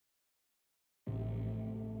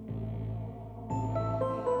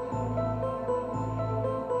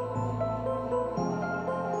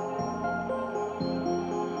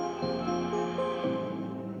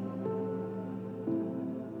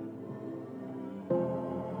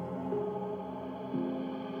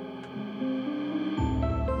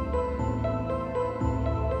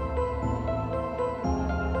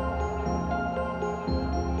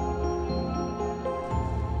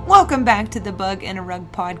Welcome back to the Bug in a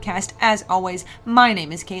Rug podcast. As always, my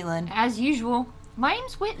name is Caitlin. As usual, my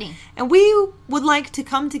name's Whitney. And we would like to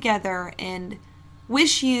come together and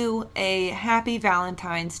wish you a happy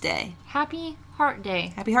Valentine's Day. Happy Heart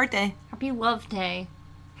Day. Happy Heart Day. Happy Love Day.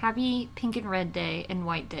 Happy Pink and Red Day and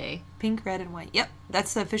White Day. Pink, red, and white. Yep,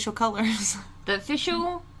 that's the official colors. The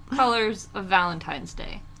official colors of Valentine's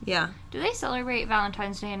Day. Yeah. Do they celebrate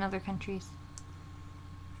Valentine's Day in other countries?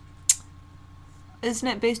 Isn't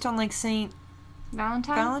it based on, like, Saint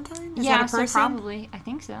Valentine? Is that a person? So probably. I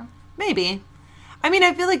think so. Maybe. I mean,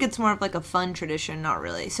 I feel like it's more of, like, a fun tradition, not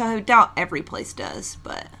really. So I doubt every place does,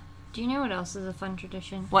 but... Do you know what else is a fun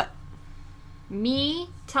tradition? What? Me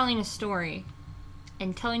telling a story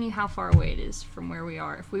and telling you how far away it is from where we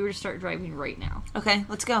are if we were to start driving right now. Okay,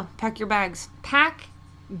 let's go. Pack your bags. Pack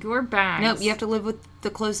your bags. Nope, you have to live with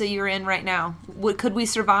the clothes that you're in right now. Could we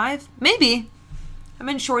survive? Maybe. I'm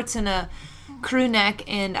in shorts and a crew neck,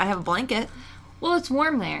 and I have a blanket. Well, it's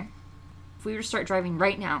warm there. If we were to start driving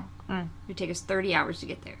right now, it would take us 30 hours to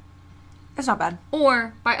get there. That's not bad.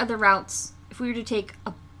 Or, by other routes, if we were to take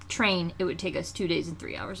a train, it would take us 2 days and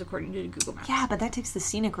 3 hours, according to Google Maps. Yeah, but that takes the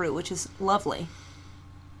scenic route, which is lovely.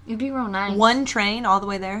 It'd be real nice. One train all the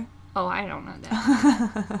way there? Oh, I don't know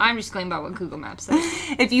that. I'm just going by what Google Maps says.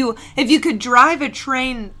 If you could drive a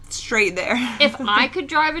train straight there. If I could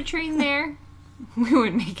drive a train there, we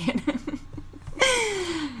would make it.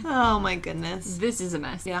 Oh my goodness. This is a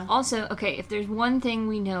mess. Yeah. Also, okay, if there's one thing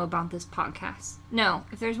we know about this podcast,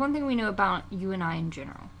 if there's one thing we know about you and I in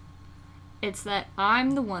general, it's that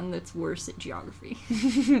I'm the one that's worse at geography.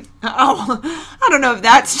 Oh, I don't know if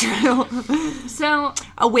that's true. So,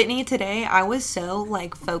 Whitney, today I was so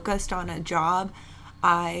focused on a job.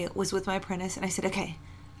 I was with my apprentice and I said, okay,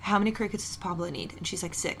 how many crickets does Pablo need? And she's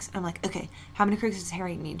like, 6. I'm like, okay, how many crickets does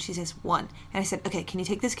Harry need? She says 1. And I said, okay, can you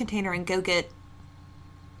take this container and go get...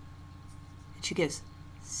 And she gives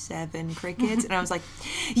 7 crickets. And I was like,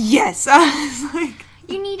 yes. I was like...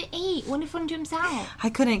 You need 8. What if one jumps out? I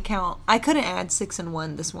couldn't count. I couldn't add 6 and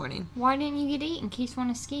 1 this morning. Why didn't you get 8 in case one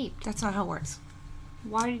escaped? That's not how it works.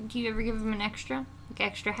 Why did you ever give him an extra? Like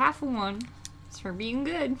extra half of one. It's for being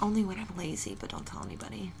good. Only when I'm lazy, but don't tell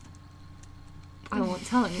anybody. I won't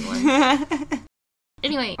tell anyone.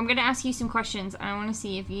 Anyway, I'm going to ask you some questions. I want to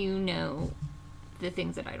see if you know the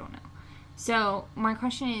things that I don't know. So, my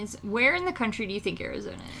question is, where in the country do you think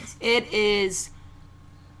Arizona is? It is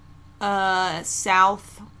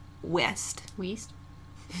southwest. West?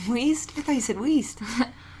 West? I thought you said west.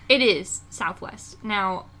 It is southwest.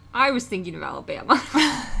 Now, I was thinking of Alabama.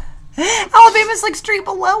 Alabama's like straight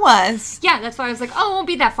below us. Yeah, that's why I was like, oh, it won't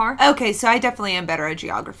be that far. Okay, so I definitely am better at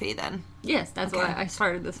geography then. Yes, that's why I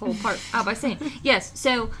started this whole part out by saying. Yes,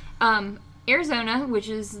 so Arizona, which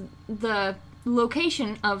is the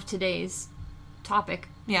location of today's topic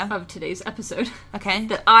of today's episode. Okay.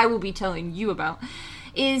 That I will be telling you about,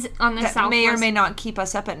 is on the southwest. That may or may not keep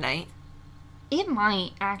us up at night. It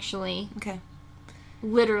might, actually. Okay.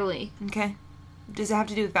 Literally. Okay. Does it have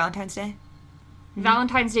to do with Valentine's Day? Mm-hmm.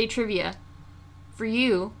 Valentine's Day trivia. For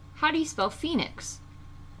you, how do you spell Phoenix?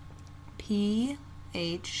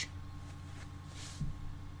 P-H...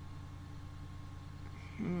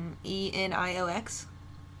 E-N-I-O-X?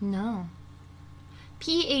 No.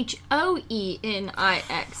 P-H-O-E-N-I-X.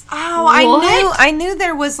 Oh, what? I knew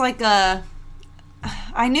there was like a...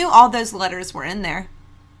 I knew all those letters were in there.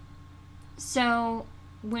 So,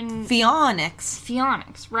 when... Phoenix,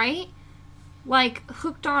 right? Like,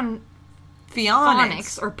 hooked on...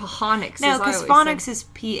 Phonics. Or Pahonics, No, because phonics is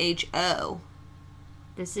P-H-O.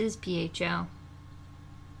 This is P-H-O.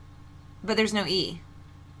 But there's no E.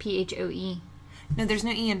 P-H-O-E. No, there's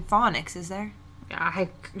no E in phonics, is there? I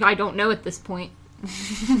don't know at this point.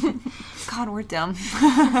 God, we're dumb.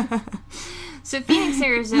 So Phoenix,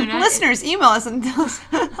 Arizona... Listeners, email us and tell us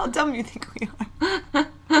how dumb you think we are.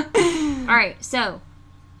 Alright, so...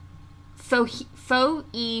 Phoenix.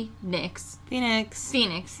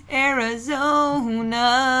 Phoenix. Arizona.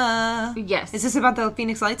 Yes. Is this about the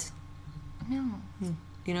Phoenix Lights? No. Do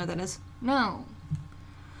you know what that is? No.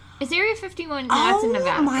 Is Area 51... No, that's in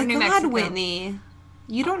Nevada. Oh my New God, Mexico. Whitney.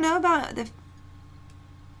 You don't know about the...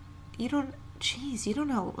 You don't... Jeez, you don't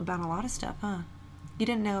know about a lot of stuff, huh? You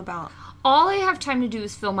didn't know about... All I have time to do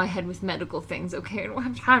is fill my head with medical things, okay? I don't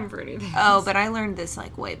have time for anything Oh, else. but I learned this,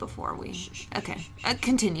 way before we... Okay.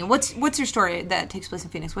 Continue. What's your story that takes place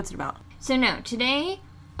in Phoenix? What's it about? So, no. Today,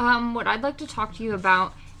 what I'd like to talk to you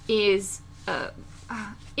about is...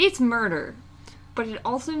 it's murder. But it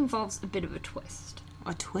also involves a bit of a twist.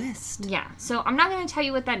 A twist. Yeah. So I'm not going to tell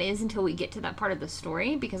you what that is until we get to that part of the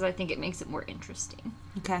story because I think it makes it more interesting.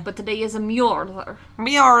 Okay. But today is a Mjolnir.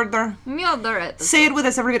 Mjolnir. Mjolnir episode. Say it with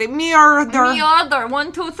us, everybody. Mjolnir. Mjolnir.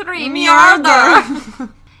 1, 2, 3. Mjolnir. Mjolnir.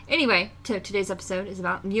 Anyway, so today's episode is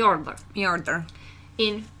about Mjolnir. Mjolnir.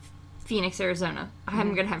 In Phoenix, Arizona.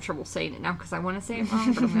 I'm going to have trouble saying it now because I want to say it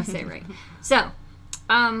wrong, but I'm going to say it right. So,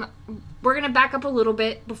 we're going to back up a little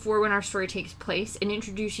bit before when our story takes place and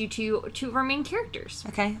introduce you to two of our main characters.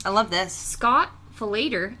 Okay, I love this. Scott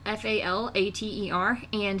Falater, Falater,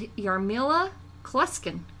 and Yarmila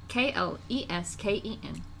Kleskin,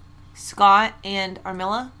 Klesken. Scott and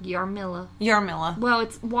Armilla? Yarmila. Yarmilla. Well,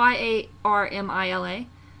 it's Yarmila.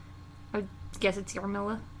 I guess it's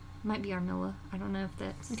Yarmila. Might be Yarmila. I don't know if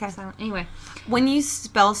that's silent. Anyway. When you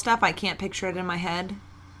spell stuff, I can't picture it in my head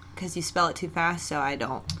because you spell it too fast, so I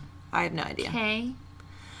have no idea. K.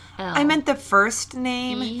 L. I meant the first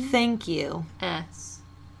name. E. Thank you. S.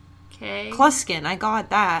 K. Kluskin. I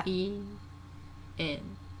got that. E.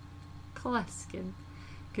 N. Kleskin.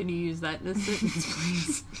 Can you use that in a sentence,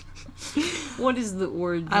 please? What is the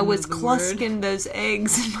origin I was of the klusking word? those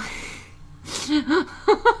eggs in my...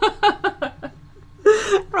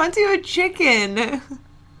 onto a chicken.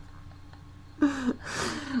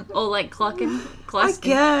 Oh, like clucking? I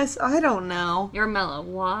guess. I don't know. Yarmila.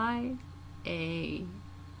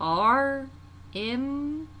 Yarmila.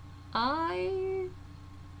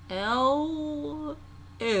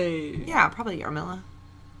 Yeah, probably Yarmilla.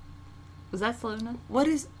 Was that slow enough? What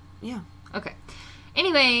is... Yeah. Okay.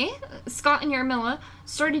 Anyway, Scott and Yarmila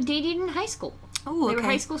started dating in high school. Oh, okay. They were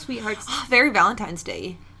high school sweethearts. Very Valentine's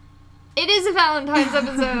Day. It is a Valentine's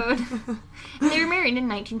episode. And they were married in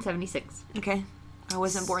 1976. Okay. I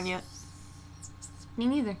wasn't born yet. Me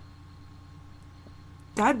neither.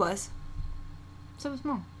 Dad was. So was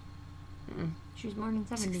Mom. Mm-mm. She was born in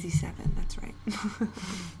 70. 67, that's right.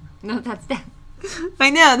 No, that's Dad. I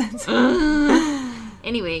know. That's...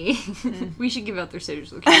 Anyway, we should give out their social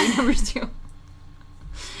security numbers too.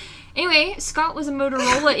 Anyway, Scott was a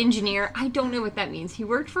Motorola engineer. I don't know what that means. He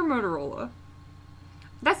worked for Motorola.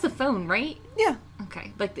 That's the phone, right? Yeah.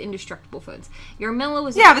 Okay, like the indestructible phones. Yarmila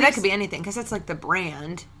was but that could be anything, because that's like the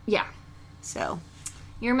brand. Yeah. So.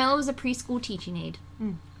 Yarmila was a preschool teaching aide.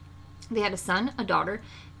 Mm. They had a son, a daughter,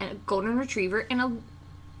 and a golden retriever, and a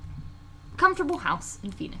comfortable house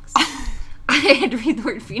in Phoenix. I had to read the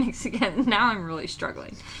word Phoenix again. Now I'm really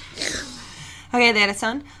struggling. Okay, they had a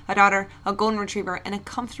son, a daughter, a golden retriever, and a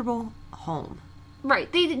comfortable home.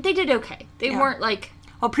 Right. They did okay. They weren't like...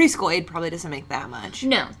 Well, preschool aid probably doesn't make that much.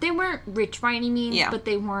 No, they weren't rich by any means, but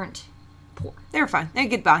they weren't poor. They were fine. They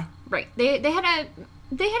could get by. Right. They had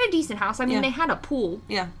a decent house. I mean, they had a pool.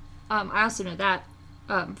 Yeah. I also know that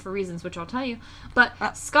for reasons which I'll tell you.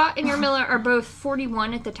 But Scott and Yarmila are both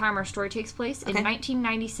 41 at the time our story takes place in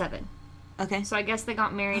 1997. Okay. So I guess they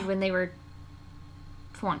got married when they were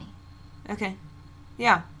 20. Okay.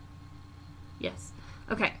 Yeah. Yes.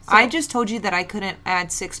 Okay. So I just told you that I couldn't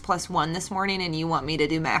add 6 plus 1 this morning, and you want me to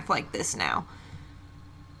do math like this now.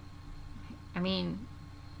 I mean,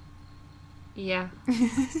 yeah.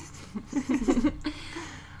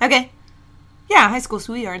 Okay. Yeah, high school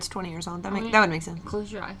sweetheart's 20 years old. That would make sense.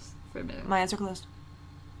 Close your eyes for a minute. My eyes are closed.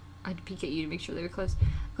 I had to peek at you to make sure they were closed.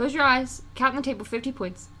 Close your eyes. Count on the table 50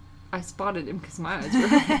 points. I spotted him because my eyes were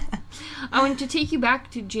red. I want to take you back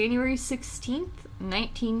to January 16th,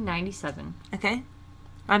 1997. Okay.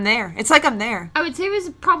 I'm there. It's like I'm there. I would say it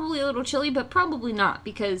was probably a little chilly, but probably not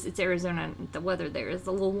because it's Arizona and the weather there is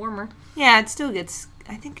a little warmer. Yeah, it still gets...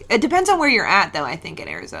 I think... It depends on where you're at, though, I think, in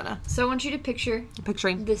Arizona. So I want you to picture...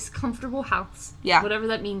 Picturing. This comfortable house. Yeah. Whatever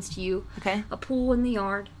that means to you. Okay. A pool in the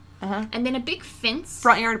yard. Uh-huh. And then a big fence.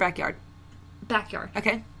 Front yard or backyard? Backyard.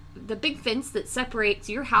 Okay. The big fence that separates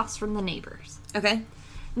your house from the neighbors. Okay.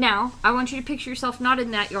 Now, I want you to picture yourself not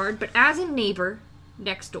in that yard, but as a neighbor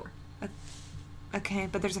next door. Okay,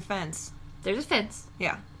 but there's a fence. There's a fence.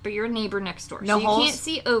 Yeah. But you're a neighbor next door. No so you holes? can't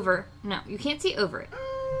see over. No, you can't see over it.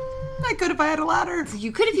 I could if I had a ladder.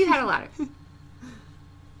 You could if you had a ladder.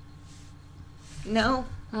 No.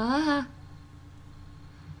 Ah.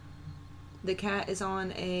 The cat is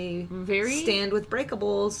on a Very... stand with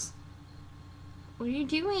breakables. What are you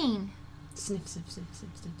doing? Sniff, sniff, sniff,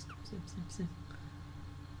 sniff, sniff, sniff, sniff, sniff, sniff.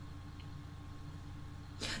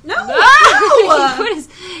 No! No!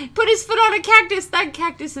 He put his foot on a cactus. That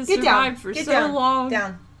cactus has survived for so long.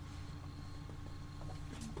 Down.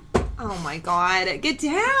 Oh my god. Get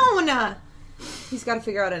down! He's got to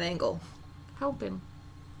figure out an angle. Help him.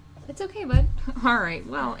 It's okay, bud. Alright,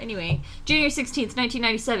 well, anyway. January 16th,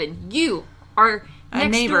 1997. You are A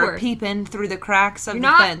Next neighbor door. peeping through the cracks of You're the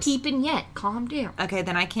not fence. peeping yet. Calm down. Okay,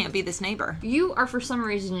 then I can't be this neighbor. You are for some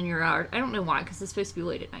reason in your yard. I don't know why, because it's supposed to be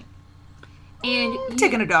late at night. And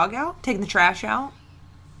Taking a dog out, taking the trash out,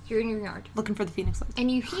 you're in your yard. looking for the phoenix lights. And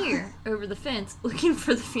you hear over the fence, looking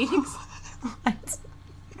for the phoenix. What?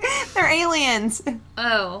 They're aliens.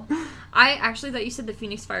 Oh. I actually thought you said the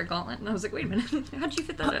Phoenix Fire Gauntlet, and I was like, wait a minute. How'd you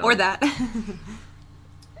fit that out? Or that.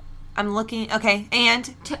 I'm looking. Okay,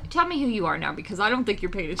 and Tell me who you are now, because I don't think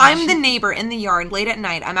you're paying attention. I'm the neighbor in the yard late at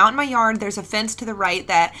night. I'm out in my yard. There's a fence to the right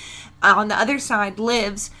that on the other side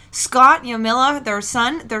lives Scott, Yamila, their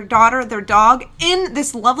son, their daughter, their dog, in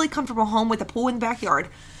this lovely, comfortable home with a pool in the backyard.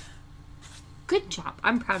 Good job.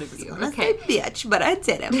 I'm proud of you. Okay. Okay. Bitch, but I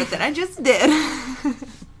didn't. But then I just did.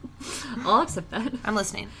 I'll accept that. I'm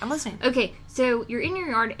listening. Okay, so you're in your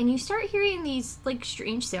yard and you start hearing these like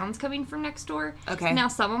strange sounds coming from next door. Okay. Now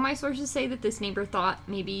some of my sources say that this neighbor thought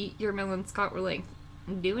maybe your Mel and Scott were like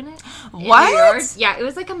doing it. in What? the yard. Yeah, it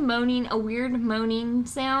was like a weird moaning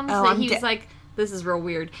sound Oh, that I'm he was like, this is real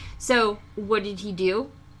weird. So what did he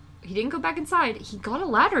do? He didn't go back inside. He got a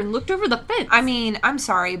ladder and looked over the fence. I mean, I'm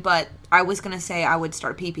sorry, but I was going to say I would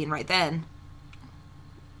start peeping right then.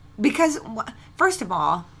 Because, first of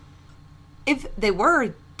all, if they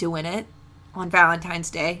were doing it on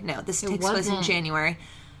Valentine's Day, no, this takes place in wasn't. January,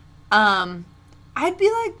 I'd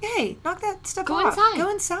be like, hey, knock that stuff Go off. inside.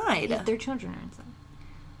 Go inside. Yeah, their children are inside.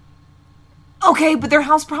 Okay, but their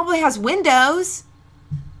house probably has windows.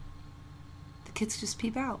 The kids just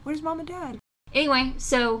peep out. Where's mom and dad? Anyway,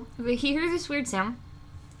 so he heard this weird sound,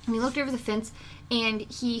 and he looked over the fence, and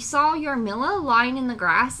he saw Yarmila lying in the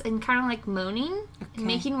grass and kind of like moaning and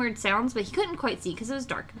making weird sounds, but he couldn't quite see because it was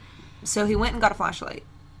dark. So he went and got a flashlight.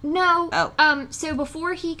 No. Oh. So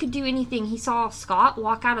before he could do anything, he saw Scott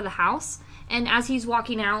walk out of the house, and as he's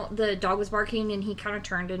walking out, the dog was barking, and he kind of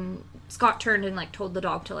turned, and Scott turned and like told the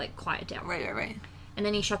dog to like quiet down. Right. And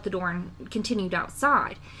then he shut the door and continued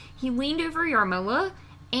outside. He leaned over Yarmila,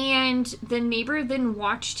 and the neighbor then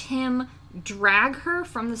watched him drag her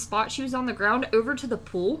from the spot she was on the ground over to the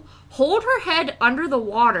pool, hold her head under the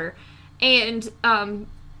water, and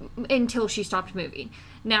until she stopped moving.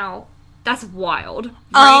 Now, that's wild.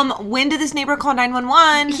 Right? When did this neighbor call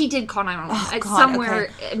 911? He did call 911. Oh, God, somewhere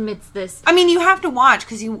okay. amidst this. I mean, you have to watch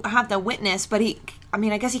because you have the witness, but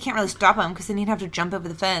I guess he can't really stop him because then he'd have to jump over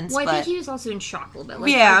the fence. Well, I but think he was also in shock a little bit.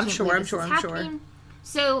 Like, yeah, I I'm can't sure, believe I'm this sure, is I'm sure. happening.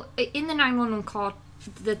 So, in the 911 call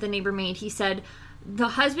that the neighbor made, he said the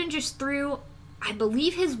husband just threw, I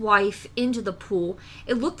believe, his wife into the pool.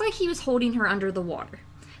 It looked like he was holding her under the water.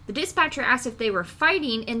 The dispatcher asked if they were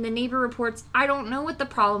fighting, and the neighbor reports, I don't know what the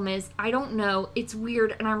problem is. I don't know. It's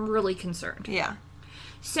weird, and I'm really concerned. Yeah.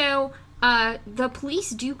 So, the police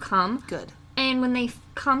do come. Good. And when they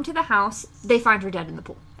come to the house, they find her dead in the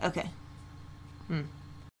pool. Okay.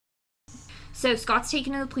 So, Scott's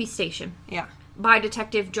taken to the police station. Yeah. By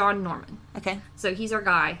Detective John Norman. Okay. So he's our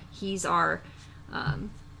guy. He's our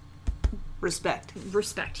Respect.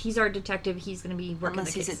 respect. He's our detective. He's going to be working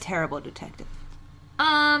Unless the he's case. a terrible detective.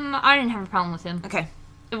 I didn't have a problem with him. Okay.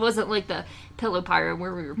 It wasn't like the Pillow Pirate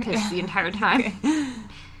where we were pissed the entire time.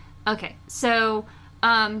 Okay. So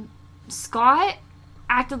Scott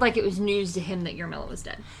acted like it was news to him that Yarmila was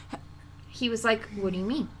dead. He was like, what do you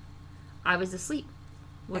mean? I was asleep.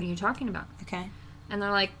 What are you talking about? Okay. And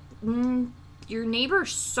they're like, your neighbor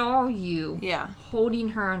saw you holding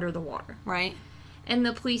her under the water. Right. And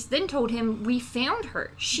the police then told him, we found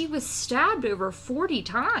her. She was stabbed over 40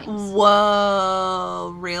 times.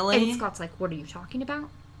 Whoa, really? And Scott's like, what are you talking about?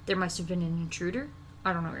 There must have been an intruder.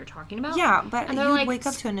 I don't know what you're talking about. Yeah, but and you'd like, wake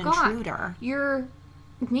up to an Scott, intruder. Your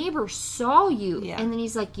neighbor saw you. Yeah. And then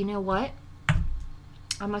he's like, you know what?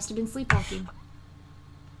 I must have been sleepwalking.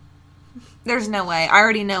 There's no way. I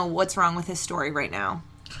already know what's wrong with his story right now.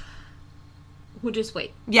 We'll just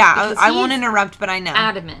wait. Yeah, I won't interrupt, but I know.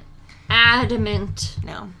 Adamant.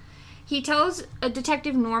 No. He tells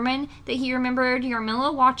Detective Norman that he remembered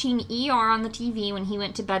Yarmila watching ER on the TV when he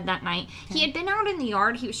went to bed that night. Okay. He had been out in the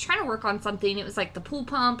yard. He was trying to work on something. It was like the pool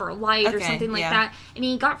pump or a light or something like that. And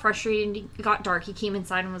he got frustrated and it got dark. He came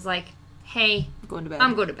inside and was like, hey, I'm going to bed.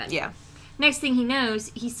 I'm going to bed. Yeah. Next thing he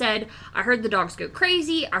knows, he said, I heard the dogs go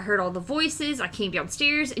crazy. I heard all the voices. I came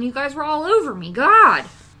downstairs and you guys were all over me. God.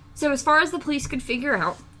 So as far as the police could figure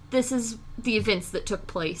out, this is the events that took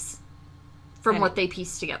place from what they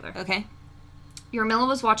pieced together. Okay. Yarmila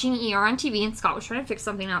was watching ER on TV and Scott was trying to fix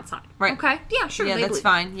something outside. Right. Okay. Yeah, sure. Yeah, that's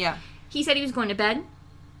fine. Yeah. He said he was going to bed,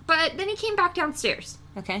 but then he came back downstairs.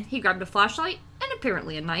 Okay. He grabbed a flashlight and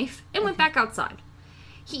apparently a knife and went back outside.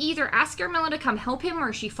 he either asked Carmela to come help him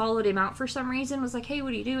or she followed him out for some reason, was like, hey,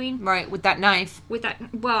 what are you doing? Right, with that knife. With that,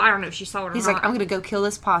 well, I don't know if she saw it or He's not. like, I'm going to go kill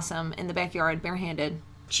this possum in the backyard barehanded.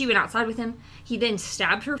 She went outside with him. He then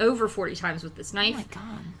stabbed her over 40 times with this knife. Oh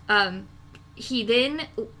my God. He then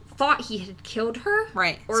thought he had killed her.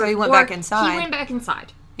 Right, so he went back inside. He went back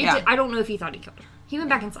inside. Yeah. I don't know if he thought he killed her. He went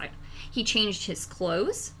back inside. He changed his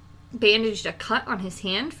clothes, bandaged a cut on his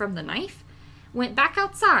hand from the knife, went back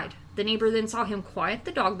outside. The neighbor then saw him quiet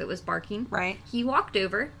the dog that was barking. Right. He walked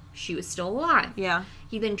over. She was still alive. Yeah.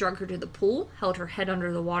 He then drug her to the pool, held her head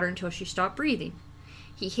under the water until she stopped breathing.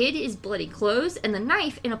 He hid his bloody clothes and the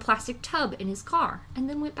knife in a plastic tub in his car, and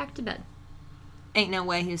then went back to bed. Ain't no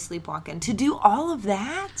way he was sleepwalking. To do all of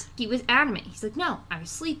that? He was adamant. He's like, no, I was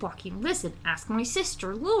sleepwalking. Listen, ask my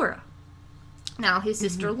sister, Laura. Now, his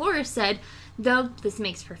sister, Laura, said, though this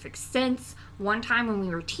makes perfect sense, one time when we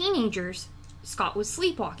were teenagers, Scott was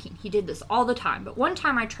sleepwalking. He did this all the time. But one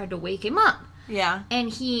time I tried to wake him up. Yeah. And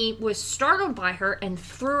he was startled by her and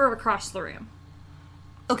threw her across the room.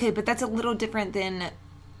 Okay, but that's a little different than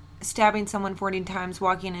stabbing someone 40 times,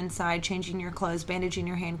 walking inside, changing your clothes, bandaging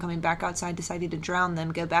your hand, coming back outside, deciding to drown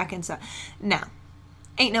them, go back inside. No.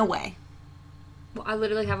 Ain't no way. Well, I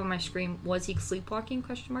literally have on my screen, was he sleepwalking?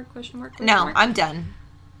 Question mark, question mark, question No, mark. I'm done.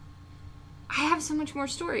 I have so much more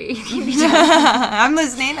story. I'm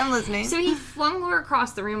listening. So he flung Laura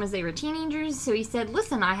across the room as they were teenagers. So he said,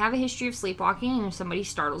 listen, I have a history of sleepwalking, and if somebody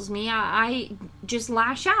startles me, I just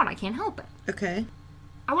lash out. I can't help it. Okay.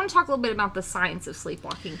 I want to talk a little bit about the science of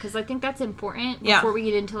sleepwalking, because I think that's important Yeah. before we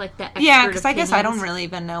get into, like, the expert Yeah, because I guess I opinions. don't really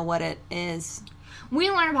even know what it is. We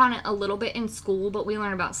learn about it a little bit in school, but we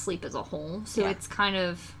learn about sleep as a whole. So Yeah. it's kind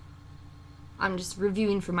of, I'm just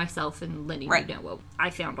reviewing for myself and letting Right. you know what I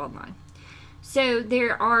found online. So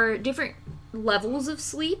there are different levels of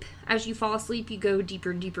sleep. As you fall asleep, you go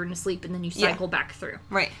deeper and deeper into sleep, and then you cycle back through.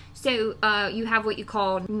 Right. So you have what you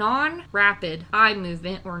call non-rapid eye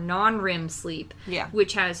movement or non-REM sleep, Yeah.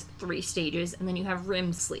 which has 3 stages, and then you have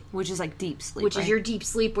REM sleep, Which is like deep sleep, which right? is your deep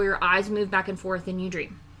sleep where your eyes move back and forth and you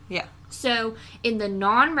dream. Yeah. So in the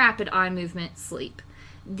non-rapid eye movement sleep,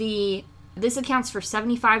 this accounts for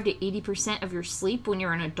 75 to 80% of your sleep when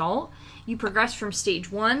you're an adult. You progress from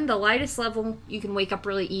stage 1, the lightest level, you can wake up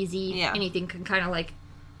really easy. Yeah. Anything can kind of like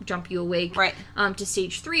jump you awake. Right. To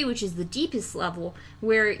stage 3, which is the deepest level,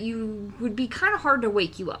 where you would be kind of hard to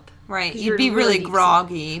wake you up. Right. 'Cause You'd you're be in really deep sleep.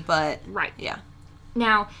 groggy, but... Right. Yeah.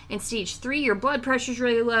 Now, in stage 3, your blood pressure's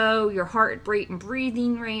really low, your heart rate and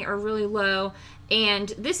breathing rate are really low, and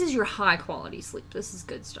this is your high quality sleep. This is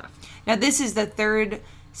good stuff. Now, this is the third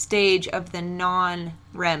stage of the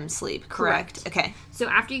non-REM sleep, correct? Okay. So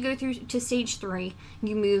after you go through to stage 3,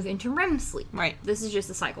 you move into REM sleep. Right. This is just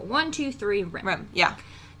a cycle. 1, 2, 3, REM. REM, yeah.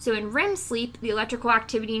 So in REM sleep, the electrical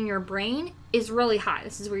activity in your brain is really high.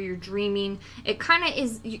 This is where you're dreaming. It kind of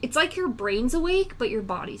is, it's like your brain's awake, but your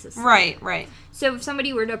body's asleep. Right. So if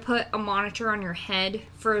somebody were to put a monitor on your head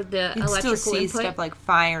for the You'd electrical still see input, stuff like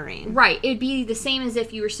firing. right, it'd be the same as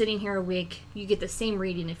if you were sitting here awake. You get the same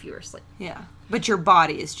reading if you were asleep. Yeah. But your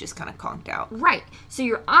body is just kind of conked out. Right. So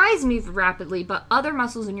your eyes move rapidly, but other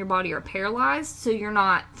muscles in your body are paralyzed, so you're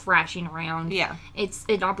not thrashing around. Yeah. It's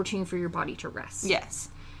an opportunity for your body to rest. Yes.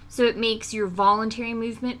 So it makes your voluntary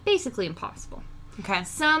movement basically impossible. Okay.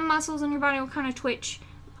 Some muscles in your body will kind of twitch,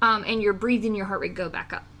 and your breathing, your heart rate go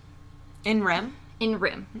back up. In REM? In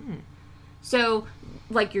REM. So,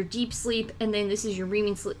 like your deep sleep, and then this is your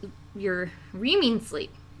reaming sleep. It's your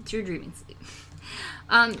dreaming sleep.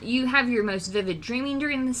 You have your most vivid dreaming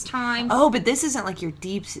during this time. Oh, but this isn't like your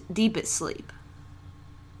deepest sleep.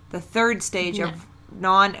 The third stage of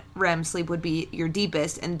non-REM sleep would be your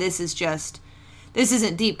deepest, and this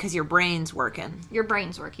isn't deep because your brain's working. Your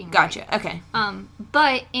brain's working. Gotcha. Right? Okay.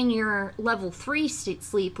 But in your level 3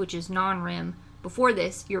 sleep, which is non-REM, before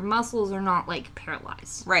this, your muscles are not like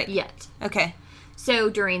paralyzed. Right. Yet. Okay. So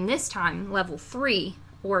during this time, level 3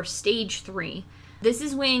 or stage 3, this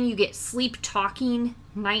is when you get sleep talking,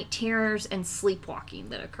 night terrors, and sleepwalking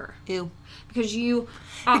that occur. Ew. Because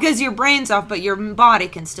because your brain's off, but your body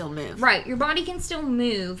can still move. Right, your body can still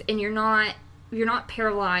move, and you're not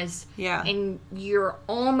paralyzed. Yeah. And you're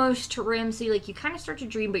almost to REM, so you kind of start to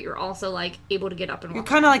dream, but you're also like able to get up and walk. You're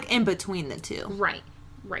kind of like in between the two. Right.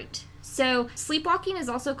 So sleepwalking is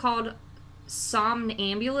also called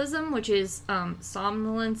somnambulism, which is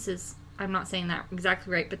somnolence is, I'm not saying that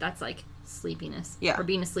exactly right, but that's like sleepiness. Yeah. Or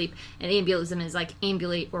being asleep. And ambulism is like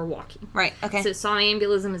ambulate or walking. Right. Okay. So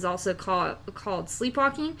somnambulism is also called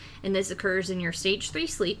sleepwalking, and this occurs in your stage 3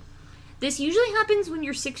 sleep. This usually happens when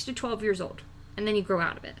you're 6 to 12 years old, and then you grow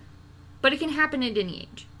out of it. But it can happen at any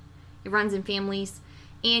age. It runs in families,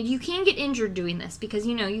 And you can get injured doing this because,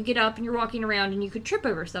 you know, you get up and you're walking around and you could trip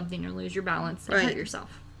over something or lose your balance and hurt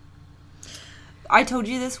yourself. I told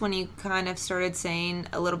you this when you kind of started saying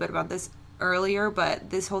a little bit about this earlier, but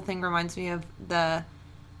this whole thing reminds me of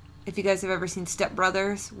if you guys have ever seen Step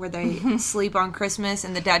Brothers, where they sleep on Christmas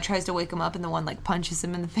and the dad tries to wake them up and the one, like, punches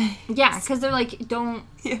him in the face. Yeah, because they're like, don't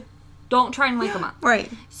try and wake them up.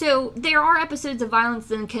 Right. So there are episodes of violence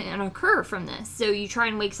that can occur from this. So you try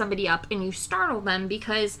and wake somebody up and you startle them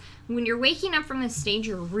because when you're waking up from this stage,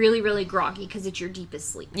 you're really, really groggy because it's your deepest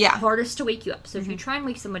sleep. Yeah. It's hardest to wake you up. So if you try and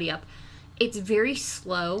wake somebody up, it's very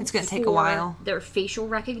slow. It's going to take a while. Their facial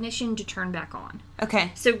recognition to turn back on.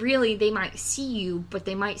 Okay. So really, they might see you, but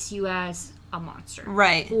they might see you as a monster.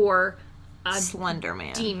 Right. Or a Slender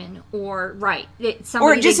Man. Demon. Or,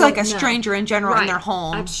 or just like a stranger in general in their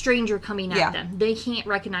home. A stranger coming at them. They can't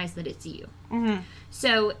recognize that it's you. Mm-hmm.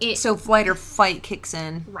 So flight or fight kicks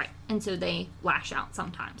in. Right. And so they lash out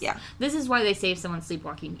sometimes. Yeah. This is why they say if someone's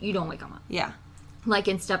sleepwalking, you don't wake them up. Yeah. Like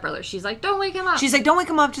in Step Brothers, she's like, don't wake him up. She's like, don't wake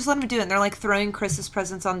him up, just let him do it. And they're like throwing Christmas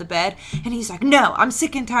presents on the bed. And he's like, no, I'm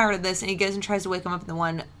sick and tired of this. And he goes and tries to wake him up, and the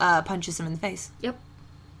one punches him in the face. Yep.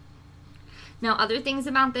 Now, other things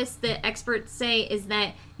about this that experts say is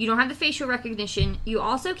that you don't have the facial recognition. You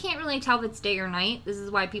also can't really tell if it's day or night. This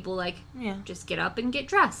is why people just get up and get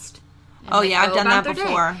dressed. And I've done that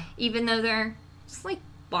before. Day, even though they're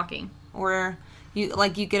sleepwalking. Or you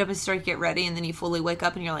get up and start to get ready, and then you fully wake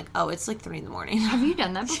up, and you're like, oh, it's like 3 a.m. Have you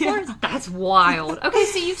done that before? Yeah. That's wild. Okay,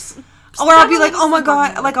 so you've... Or I'll be like, oh my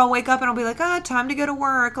god, like I'll wake up and I'll be like, time to go to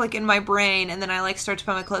work, like in my brain, and then I like start to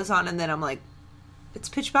put my clothes on, and then I'm like, it's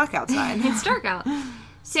pitch black outside. It's dark out.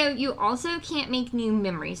 So you also can't make new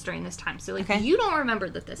memories during this time. So you don't remember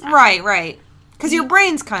that this happened. Right. Because your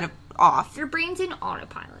brain's kind of off. Your brain's in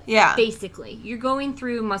autopilot. Yeah. Basically. You're going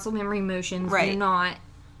through muscle memory motions. Right. You're not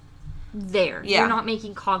there. Yeah. You're not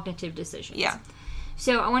making cognitive decisions. Yeah.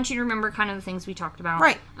 So I want you to remember kind of the things we talked about.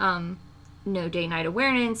 Right. No day-night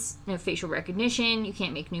awareness, no facial recognition, you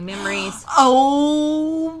can't make new memories.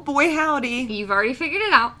 Oh, boy howdy. You've already figured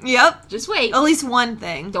it out. Yep. Just wait. At least one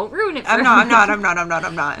thing. Don't ruin it for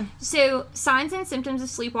I'm not. So, signs and symptoms of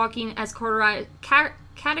sleepwalking as categorized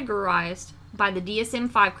by the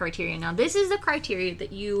DSM-5 criteria. Now, this is the criteria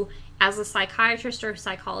that you, as a psychiatrist or a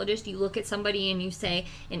psychologist, you look at somebody and you say,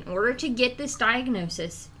 in order to get this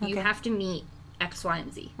diagnosis, you have to meet X, Y,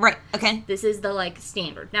 and Z. Right, okay. This is the,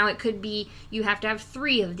 standard. Now, it could be you have to have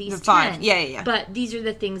 3 of these 5. 10. Yeah. But these are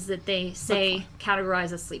the things that they say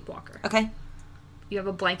categorize a sleepwalker. Okay. You have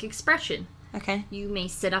a blank expression. Okay. You may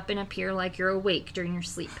sit up and appear like you're awake during your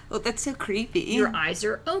sleep. Oh, that's so creepy. Your eyes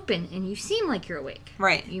are open and you seem like you're awake.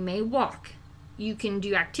 Right. You may walk. You can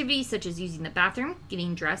do activities such as using the bathroom,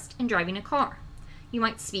 getting dressed, and driving a car. You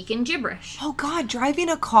might speak in gibberish. Oh, God, driving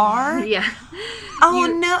a car? Yeah. Oh,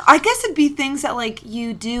 no. I guess it'd be things that,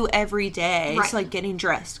 you do every day. Right. So, getting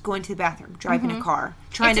dressed, going to the bathroom, driving a car,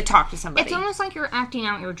 trying to talk to somebody. It's almost like you're acting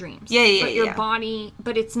out your dreams. Yeah. But your body,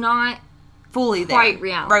 but it's not fully there. Quite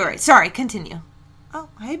reality. Right. Sorry, continue. Oh,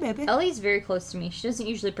 hey, baby. Ellie's very close to me. She doesn't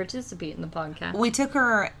usually participate in the podcast. We took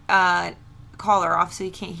her collar off so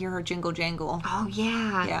you can't hear her jingle jangle. Oh,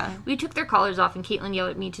 yeah. Yeah. We took their collars off, and Caitlin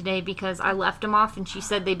yelled at me today because I left them off, and she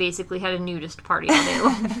said they basically had a nudist party all day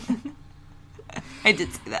long. I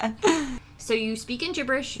did see that. So you speak in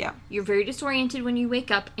gibberish. Yeah. You're very disoriented when you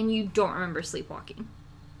wake up, and you don't remember sleepwalking.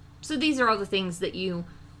 So these are all the things that you,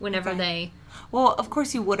 whenever they... Well, of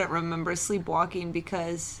course you wouldn't remember sleepwalking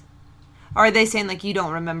because... Are they saying, you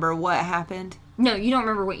don't remember what happened? No, you don't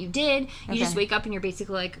remember what you did. You just wake up and you're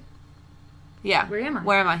basically like... Yeah. Where am I?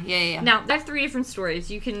 Where am I? Yeah. Now, I have 3 different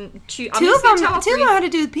stories. You can choose... Two of them had to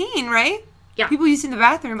do with peeing, right? Yeah. People using the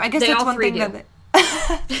bathroom. I guess that's one thing do. that...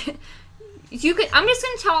 I'm just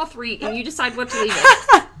going to tell all 3, and you decide what to leave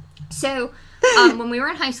in. So, when we were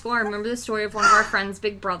in high school, I remember the story of one of our friends'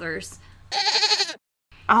 big brothers.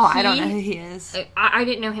 I don't know who he is. I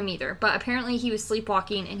didn't know him either, but apparently he was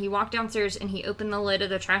sleepwalking, and he walked downstairs, and he opened the lid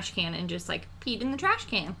of the trash can and just, peed in the trash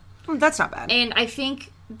can. Well, that's not bad. And I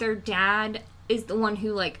think their dad is the one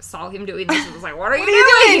who, saw him doing this and was like, what are you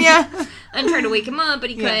doing? Yeah. And tried to wake him up, but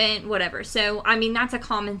he couldn't, whatever. So, I mean, that's a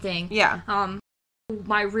common thing. Yeah.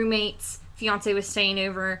 My roommate's fiance was staying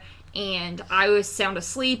over, and I was sound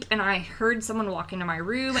asleep, and I heard someone walk into my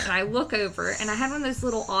room, and I look over, and I had one of those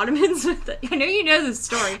little ottomans with I know you know this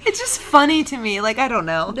story. It's just funny to me. I don't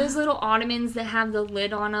know. Those little ottomans that have the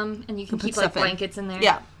lid on them, and you can keep, blankets in there.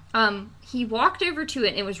 Yeah. He walked over to it,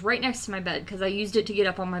 and it was right next to my bed, because I used it to get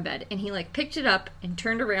up on my bed, and he, picked it up and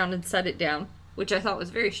turned around and set it down, which I thought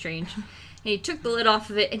was very strange. And he took the lid off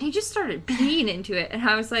of it, and he just started peeing into it, and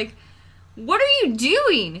I was like, what are you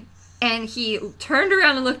doing? And he turned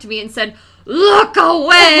around and looked at me and said, "Look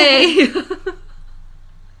away!"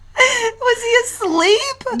 Was he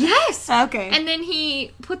asleep? Yes. Okay. And then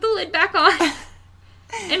he put the lid back on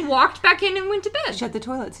and walked back in and went to bed. Shut the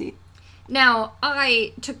toilet seat. Now,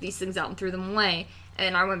 I took these things out and threw them away,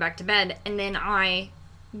 and I went back to bed, and then I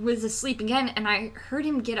was asleep again, and I heard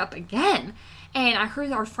him get up again, and I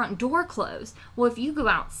heard our front door close. Well, if you go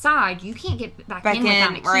outside, you can't get back in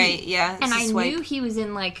without a key. Right, yeah. And I knew he was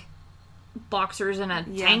in, like, boxers and a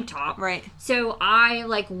tank top. Right. So I,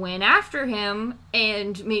 like, went after him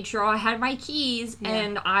and made sure I had my keys,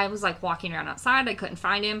 and I was, like, walking around outside. I couldn't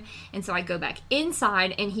find him, and so I go back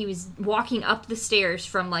inside, and he was walking up the stairs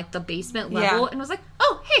from, like, the basement level, and was like,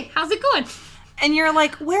 "Oh, hey, how's it going?" And you're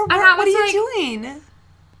like, what are you doing?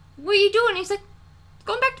 "What are you doing?" He's like,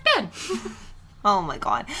 "Going back to bed." Oh my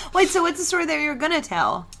god. Wait, so what's the story that you were gonna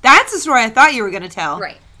tell? That's the story I thought you were gonna tell.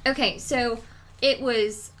 Right. Okay, so it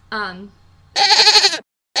was,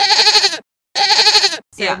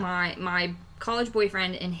 my college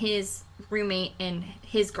boyfriend and his roommate and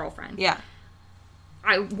his girlfriend. Yeah.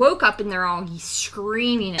 I woke up and they're all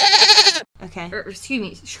screaming at Okay.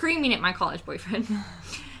 screaming at my college boyfriend.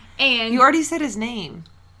 And you already said his name.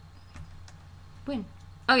 When?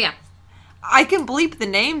 Oh, yeah. I can bleep the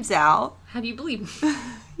names out. How do you believe?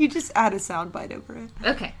 You just add a soundbite over it.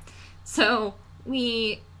 Okay. So,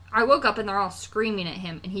 I woke up and they're all screaming at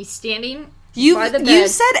him, and he's standing by the bed. You've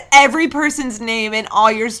said every person's name in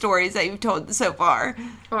all your stories that you've told so far.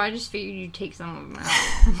 Oh, I just figured you'd take some of them out.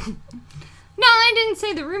 No, I didn't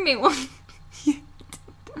say the roommate one.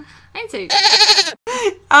 I didn't say.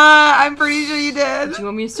 I'm pretty sure you did. Do you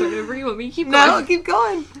want me to start over? You want me to keep going? No, keep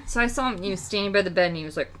going. So I saw him, he was standing by the bed, and he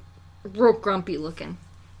was, like, real grumpy looking.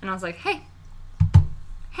 And I was like, hey,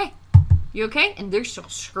 you okay? And they're still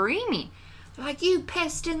screaming. They're like, "You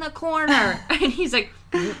pissed in the corner." And he's like,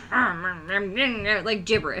 like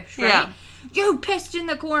gibberish, right? Yeah. "You pissed in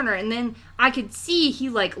the corner." And then I could see he,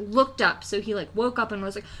 like, looked up. So he, like, woke up and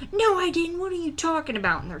was like, "No, I didn't. What are you talking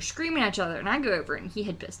about?" And they're screaming at each other. And I go over and he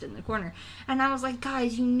had pissed in the corner. And I was like,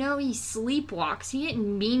 "Guys, you know he sleepwalks. He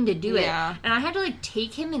didn't mean to do it." And I had to, like,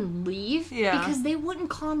 take him and leave because they wouldn't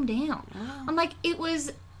calm down. Oh. I'm like, it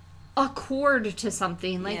was a cord to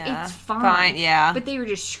something. Like, it's fine. But they were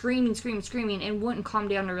just screaming, and wouldn't calm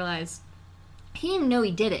down to realize he didn't know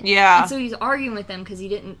he did it. Yeah. And so he's arguing with them because he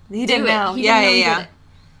didn't know. He didn't know he did it.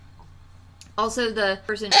 Also, the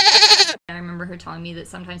person, I remember her telling me that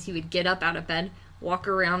sometimes he would get up out of bed, walk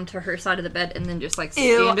around to her side of the bed, and then just, like,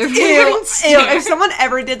 stand over there and stare. If someone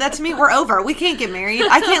ever did that to me, we're over. We can't get married.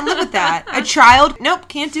 I can't live with that. A child, nope,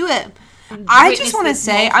 can't do it. I just want to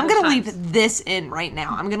say, I'm going to leave this in right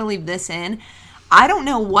now. I'm going to leave this in. I don't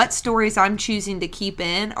know what stories I'm choosing to keep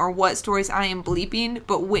in or what stories I am bleeping,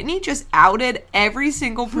 but Whitney just outed every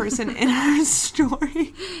single person in her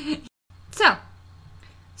story. So,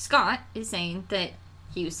 Scott is saying that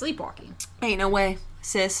he was sleepwalking. Ain't no way,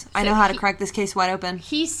 sis. I know how to crack this case wide open.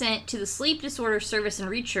 He's sent to the Sleep Disorder Service and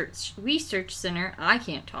Research Center. I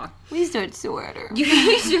can't talk. Research disorder.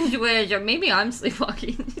 Maybe I'm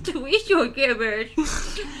sleepwalking.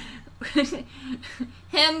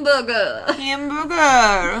 Hamburger.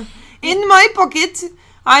 In my pocket,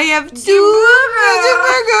 I have 2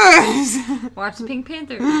 burgers. Watch the Pink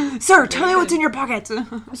Panther. Sir, tell me what's in your pocket.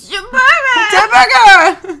 Cheeseburger.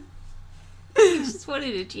 I just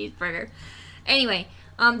wanted a cheeseburger. Anyway,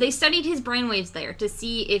 they studied his brainwaves there to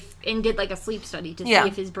see if, and did, like, a sleep study to see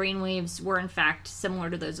if his brainwaves were in fact similar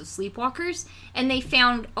to those of sleepwalkers, and they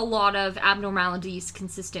found a lot of abnormalities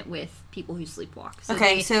consistent with people who sleepwalk. So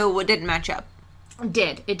so what didn't match up?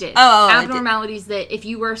 It did. Abnormalities that if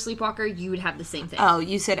you were a sleepwalker, you would have the same thing. Oh,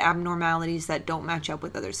 you said abnormalities that don't match up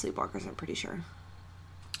with other sleepwalkers, I'm pretty sure.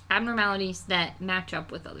 Abnormalities that match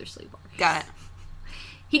up with other sleepwalkers. Got it.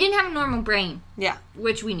 He didn't have a normal brain. Yeah.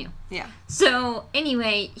 Which we knew. Yeah. So,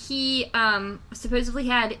 anyway, he supposedly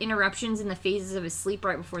had interruptions in the phases of his sleep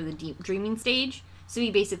right before the deep dreaming stage. So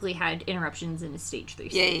he basically had interruptions in his stage 3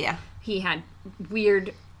 sleep. Yeah. He had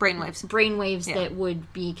weird brainwaves that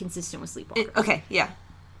would be consistent with sleepwalkers. Okay, yeah.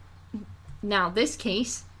 Now, this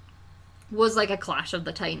case was like a clash of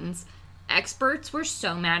the titans. Experts were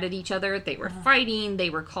so mad at each other. They were fighting. They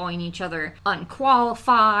were calling each other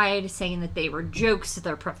unqualified, saying that they were jokes to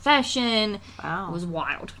their profession. Wow. It was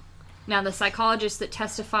wild. Now, the psychologist that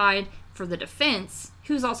testified for the defense,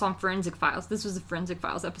 who's also on Forensic Files. This was a Forensic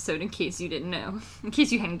Files episode, in case you didn't know. In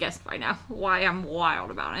case you hadn't guessed by now why I'm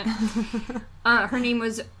wild about it. Her name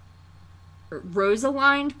was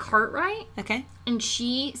Rosalind Cartwright. Okay. And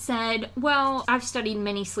she said, well, I've studied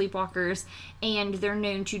many sleepwalkers, and they're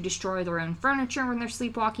known to destroy their own furniture when they're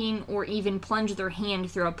sleepwalking, or even plunge their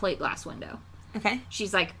hand through a plate glass window. Okay.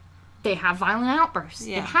 She's like, they have violent outbursts.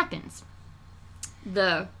 Yeah. It happens.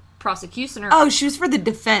 The prosecution... Oh, she was for the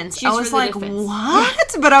defense. I was like, defense.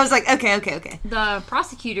 what? But I was like, okay. The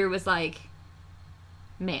prosecutor was like,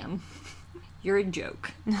 ma'am, you're a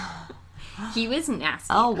joke. He was nasty.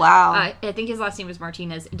 Oh, wow. I think his last name was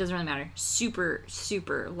Martinez. It doesn't really matter. Super,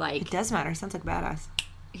 like... It does matter. Sounds like a badass.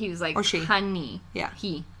 He was like, or she. Honey. Yeah.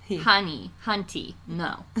 He. Honey. Hunty.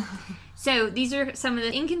 No. So, these are some of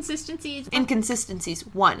the inconsistencies. Inconsistencies.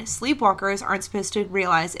 1. Sleepwalkers aren't supposed to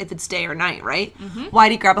realize if it's day or night, right? Mm-hmm. Why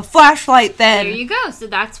do you grab a flashlight then? There you go. So,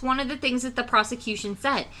 that's one of the things that the prosecution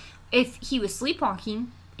said. If he was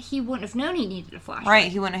sleepwalking, he wouldn't have known he needed a flashlight.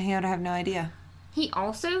 Right. He would have no idea. He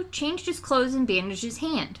also changed his clothes and bandaged his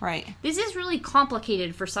hand. Right. This is really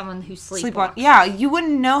complicated for someone who sleepwalks. Yeah, you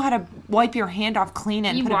wouldn't know how to wipe your hand off, clean it,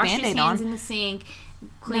 and put a Band-Aid on. He washed his hands in the sink,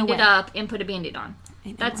 cleaned it up, and put a Band-Aid on.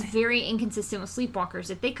 That's very inconsistent with sleepwalkers.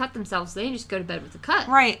 If they cut themselves, they just go to bed with a cut.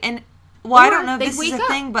 Right, and, well, I don't know if this is a up.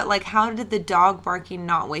 thing, but, like, how did the dog barking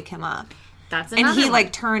not wake him up? That's another And he, one.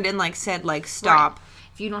 like, turned and, like, said, like, stop. Right.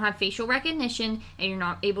 If you don't have facial recognition and you're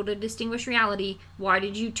not able to distinguish reality, why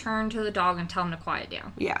did you turn to the dog and tell him to quiet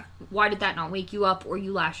down? Yeah. Why did that not wake you up or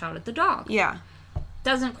you lash out at the dog? Yeah.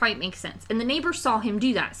 Doesn't quite make sense. And the neighbor saw him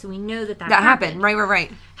do that, so we know that happened.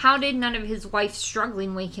 Right. How did none of his wife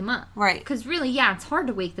struggling wake him up? Right. Because really, yeah, it's hard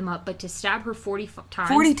to wake them up, but to stab her 40 times.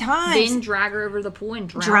 40 times? Then drag her over the pool and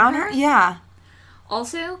Drown her? Yeah.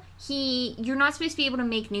 Also, you're not supposed to be able to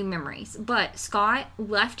make new memories, but Scott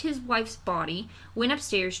left his wife's body, went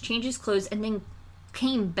upstairs, changed his clothes, and then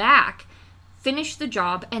came back, finished the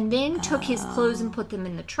job, and then took his clothes and put them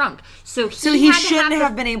in the trunk. So he shouldn't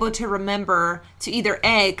have been able to remember to either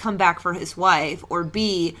A, come back for his wife, or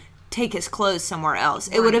B, take his clothes somewhere else.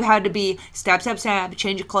 Right. It would have had to be stab,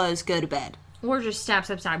 change your clothes, go to bed. Or just stab,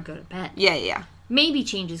 go to bed. Yeah. Maybe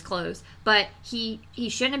change his clothes, but he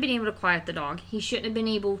shouldn't have been able to quiet the dog. He shouldn't have been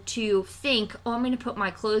able to think, oh, I'm going to put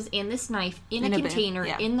my clothes and this knife in a container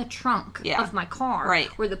in the trunk of my car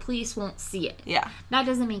where the police won't see it. Yeah. That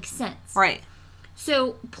doesn't make sense. Right.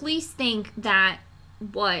 So police think that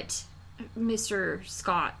what Mr.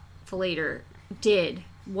 Scott Falater did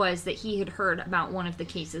was that he had heard about one of the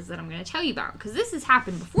cases that I'm going to tell you about, because this has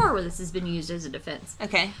happened before where this has been used as a defense.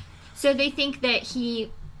 Okay. So they think that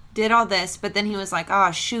he did all this, but then he was like,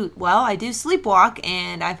 oh, shoot, well, I do sleepwalk,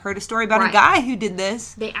 and I've heard a story about a guy who did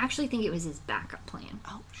this. They actually think it was his backup plan.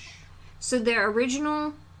 Oh. So their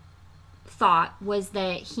original thought was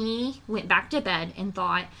that he went back to bed and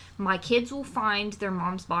thought, my kids will find their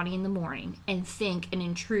mom's body in the morning and think an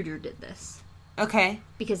intruder did this. Okay.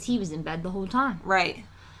 Because he was in bed the whole time. Right.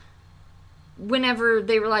 Whenever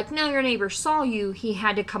they were like, no, your neighbor saw you, he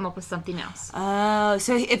had to come up with something else. Oh,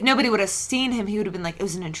 so if nobody would have seen him, he would have been like, it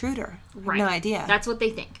was an intruder. Right. No idea. That's what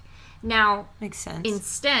they think. Now, makes sense.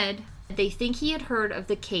 Instead, they think he had heard of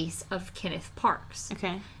the case of Kenneth Parks.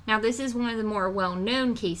 Okay. Now, this is one of the more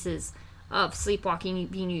well-known cases of sleepwalking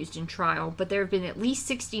being used in trial, but there have been at least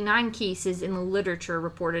 69 cases in the literature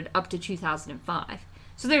reported up to 2005.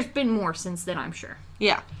 So there's been more since then, I'm sure.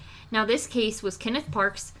 Yeah. Now, this case was Kenneth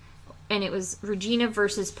Parks, and it was Regina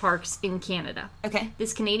versus Parks in Canada. Okay.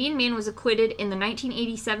 This Canadian man was acquitted in the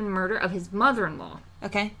 1987 murder of his mother-in-law.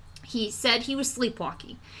 Okay. He said he was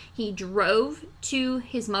sleepwalking. He drove to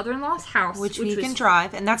his mother-in-law's house. Which he can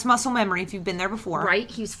drive, and that's muscle memory if you've been there before.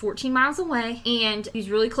 Right. He was 14 miles away, and he's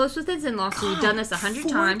really close with his in-laws, so he'd done this 100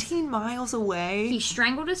 times. 14 miles away? He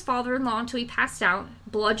strangled his father-in-law until he passed out,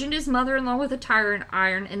 bludgeoned his mother-in-law with a tire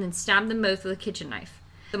iron, and then stabbed them both with a kitchen knife.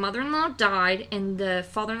 The mother-in-law died, and the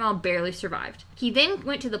father-in-law barely survived. He then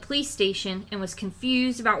went to the police station and was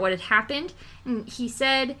confused about what had happened. And he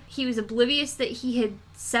said he was oblivious that he had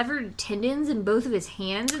severed tendons in both of his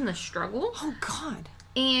hands in the struggle. Oh, God.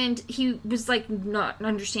 And he was, like, not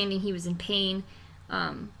understanding he was in pain.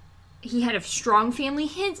 He had a strong family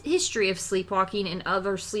history of sleepwalking and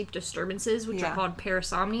other sleep disturbances, which are called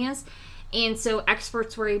parasomnias. And so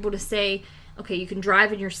experts were able to say, okay, you can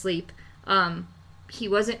drive in your sleep. He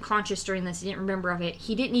wasn't conscious during this. He didn't remember of it.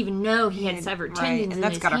 He didn't even know he had severed tendons in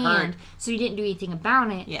his hand. So he didn't do anything about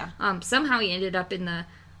it. Yeah. Somehow he ended up in the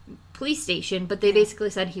police station, but they basically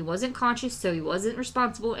said he wasn't conscious, so he wasn't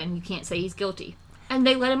responsible, and you can't say he's guilty. And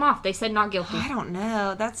they let him off. They said not guilty. I don't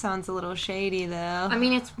know. That sounds a little shady, though. I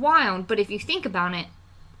mean, it's wild, but if you think about it,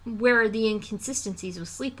 where are the inconsistencies with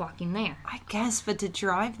sleepwalking there? I guess, but to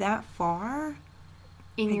drive that far?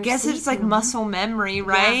 in I your guess sleep it's like room. muscle memory,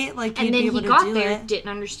 right? Yeah. Like, and you'd then be able he to got do there, it. didn't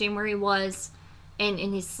understand where he was, and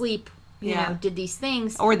in his sleep, you know, did these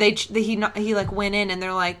things. Or he like went in and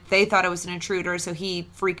they're like, they thought it was an intruder, so he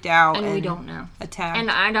freaked out and we don't know. Attacked.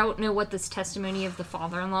 And I don't know what this testimony of the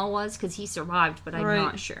father-in-law was, because he survived, but I'm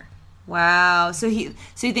not sure. Wow. So you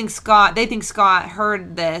think they think Scott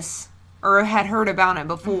heard this or had heard about it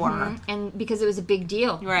before. Mm-hmm. And because it was a big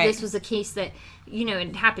deal. Right. This was a case that, you know,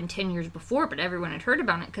 it happened 10 years before, but everyone had heard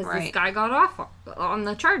about it because this Right. guy got off on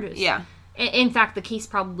the charges. Yeah. In fact, the case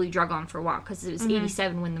probably drug on for a while because it was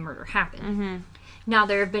 87 when the murder happened. Now,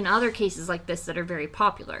 there have been other cases like this that are very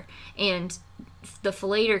popular. And the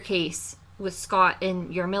Falater case with Scott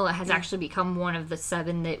and Yarmila has actually become one of the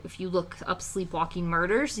 7 that, if you look up sleepwalking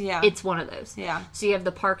murders, it's one of those. Yeah. So you have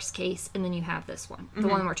the Parks case, and then you have this one, the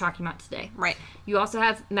one we're talking about today. Right. You also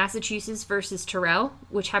have Massachusetts versus Terrell,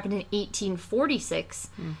 which happened in 1846.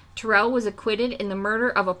 Terrell was acquitted in the murder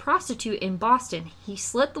of a prostitute in Boston. He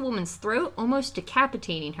slit the woman's throat, almost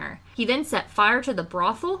decapitating her. He then set fire to the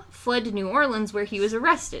brothel, fled to New Orleans, where he was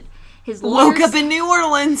arrested. His Woke up in New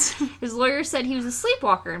Orleans. His lawyer said he was a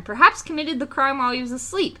sleepwalker and perhaps committed the crime while he was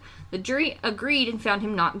asleep. The jury agreed and found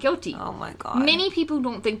him not guilty. Oh my God. Many people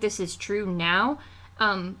don't think this is true now,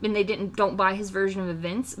 and they don't buy his version of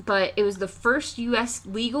events, but it was the first U.S.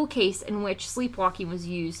 legal case in which sleepwalking was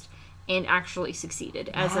used and actually succeeded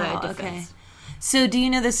as a defense. Okay. So do you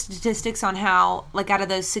know the statistics on how, like, out of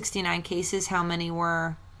those 69 cases, how many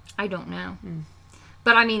were... I don't know.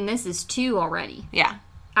 But, I mean, this is 2 already. Yeah.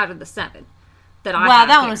 Out of the 7 that I Well, have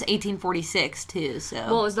that here. one was 1846, too, so...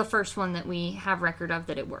 Well, it was the first one that we have record of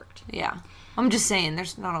that it worked. Yeah. I'm just saying,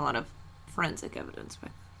 there's not a lot of forensic evidence,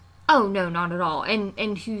 but... Oh, no, not at all.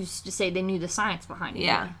 And who's to say they knew the science behind it?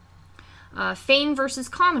 Yeah. Fane versus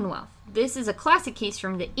Commonwealth. This is a classic case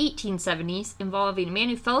from the 1870s involving a man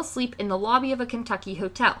who fell asleep in the lobby of a Kentucky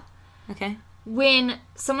hotel. Okay. When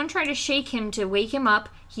someone tried to shake him to wake him up,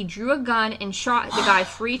 he drew a gun and shot the guy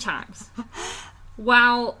 3 times.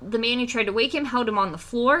 While the man who tried to wake him held him on the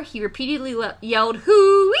floor, he repeatedly yelled,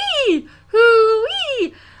 "Hoo-wee!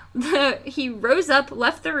 Hoo-wee!" He rose up,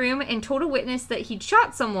 left the room, and told a witness that he'd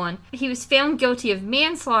shot someone. He was found guilty of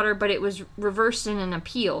manslaughter, but it was reversed in an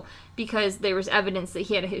appeal because there was evidence that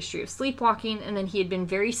he had a history of sleepwalking and then he had been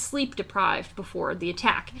very sleep deprived before the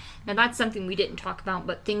attack. Now, that's something we didn't talk about,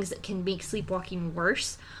 but things that can make sleepwalking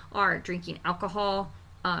worse are drinking alcohol,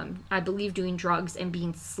 I believe doing drugs, and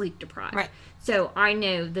being sleep deprived. Right. So I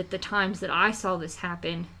know that the times that I saw this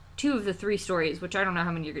happen, 2 of the 3 stories, which I don't know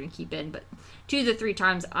how many you're going to keep in, but 2 of the 3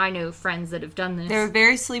 times I know friends that have done this. They're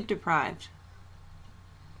very sleep deprived.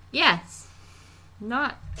 Yes.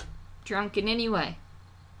 Not drunk in any way.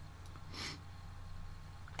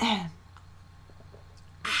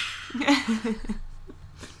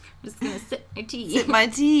 Just going to sip my tea. Sip my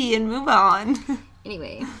tea and move on.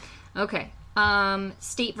 Anyway. Okay.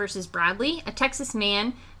 State versus Bradley. A Texas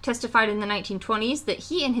man testified in the 1920s that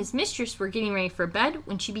he and his mistress were getting ready for bed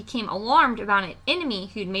when she became alarmed about an enemy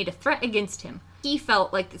who'd made a threat against him. He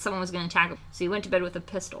felt like someone was going to attack him, so he went to bed with a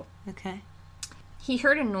pistol. Okay. He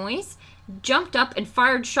heard a noise, jumped up, and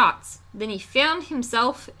fired shots. Then he found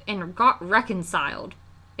himself and got reconciled,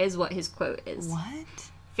 is what his quote is. What?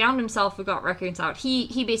 Found himself and got reconciled.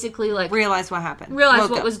 He basically, like... Realized what happened. Realized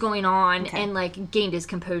Woke what up. was going on, Okay. and, like, gained his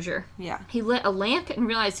composure. Yeah. He lit a lamp and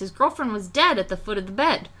realized his girlfriend was dead at the foot of the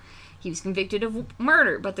bed. He was convicted of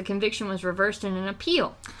murder, but the conviction was reversed in an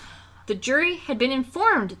appeal. The jury had been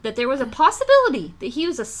informed that there was a possibility that he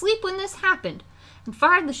was asleep when this happened, and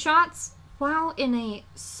fired the shots while in a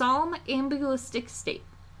somnambulistic state.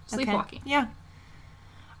 Sleepwalking. Okay. Yeah.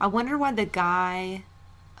 I wonder why the guy,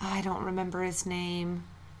 I don't remember his name,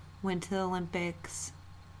 went to the Olympics,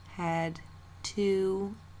 had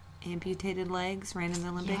 2 amputated legs, ran in the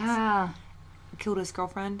Olympics, Yeah. killed his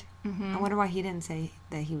girlfriend. Mm-hmm. I wonder why he didn't say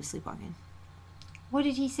that he was sleepwalking. What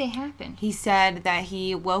did he say happened? He said that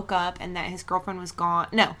he woke up and that his girlfriend was gone.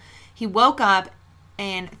 No, he woke up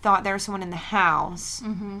and thought there was someone in the house.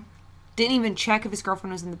 Mm-hmm. Didn't even check if his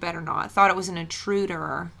girlfriend was in the bed or not. Thought it was an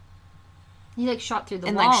intruder. He, like, shot through the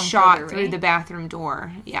And, wall like, and shot killed her, through right? the bathroom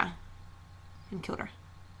door. Yeah. And killed her.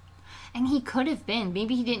 And he could have been.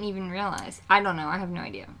 Maybe he didn't even realize. I don't know. I have no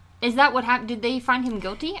idea. Is that what happened? Did they find him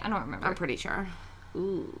guilty? I don't remember. I'm pretty sure.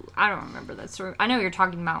 Ooh, I don't remember that story. I know what you're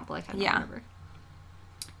talking about, but, like, I don't remember.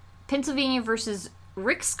 Pennsylvania versus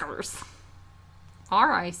Rickskers.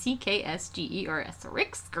 Rickskers.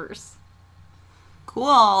 Rickskers.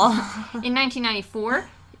 Cool. In 1994,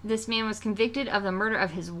 this man was convicted of the murder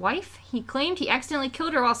of his wife. He claimed he accidentally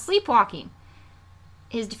killed her while sleepwalking.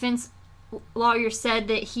 His defense lawyers said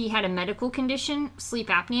that he had a medical condition, sleep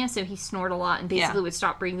apnea, so he snored a lot and basically would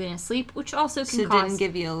stop breathing in his sleep, which also can cause... didn't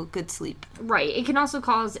give you good sleep. Right. It can also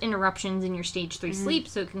cause interruptions in your stage 3 sleep,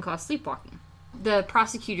 so it can cause sleepwalking. The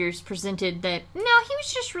prosecutors presented that, no, he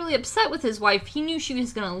was just really upset with his wife. He knew she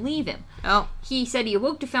was going to leave him. Oh. He said he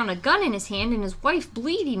awoke to found a gun in his hand and his wife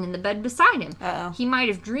bleeding in the bed beside him. Uh-oh. He might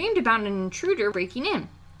have dreamed about an intruder breaking in.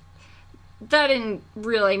 That didn't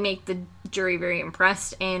really make the jury very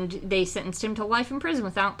impressed, and they sentenced him to life in prison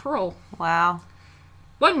without parole. Wow.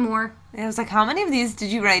 One more. I was like, how many of these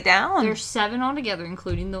did you write down? There's 7 altogether,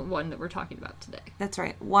 including the one that we're talking about today. That's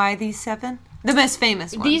right. Why these 7? The most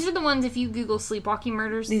famous ones. These are the ones, if you Google sleepwalking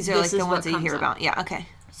murders, these are like the ones that you hear about. Yeah, okay.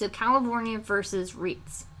 So, California versus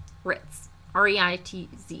Ritz.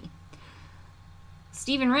 R-E-I-T-Z.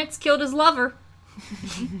 Stephen Ritz killed his lover.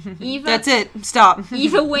 Eva. That's it. Stop.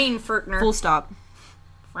 Eva Weinfurtner. Full stop.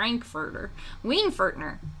 Frankfurter.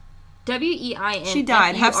 Weinfurtner. W-E-I-N. She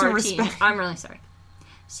died. Have some respect. I'm really sorry.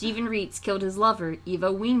 Stephen Ritz killed his lover, Eva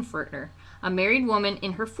Weinfurter, a married woman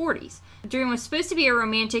in her 40s, during what was supposed to be a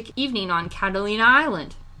romantic evening on Catalina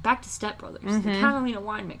Island. Back to Step Brothers, the Catalina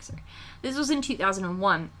wine mixer. This was in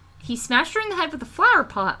 2001. He smashed her in the head with a flower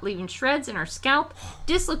pot, leaving shreds in her scalp,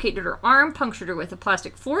 dislocated her arm, punctured her with a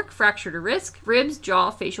plastic fork, fractured her wrist, ribs,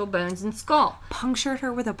 jaw, facial bones, and skull. Punctured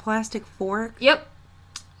her with a plastic fork? Yep.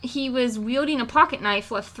 He was wielding a pocket knife,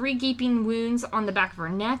 left 3 gaping wounds on the back of her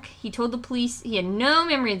neck. He told the police he had no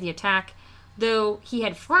memory of the attack, though he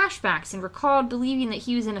had flashbacks and recalled believing that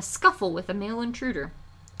he was in a scuffle with a male intruder.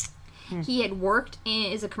 He had worked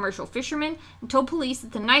as a commercial fisherman and told police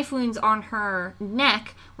that the knife wounds on her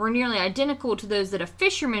neck were nearly identical to those that a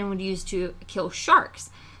fisherman would use to kill sharks.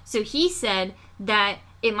 So he said that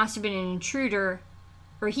it must have been an intruder,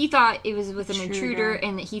 or he thought it was with an intruder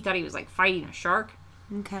and that he thought he was like fighting a shark.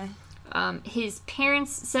 Okay. His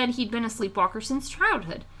parents said he'd been a sleepwalker since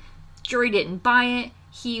childhood. Jury didn't buy it.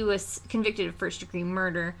 He was convicted of first-degree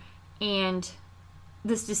murder, and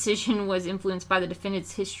this decision was influenced by the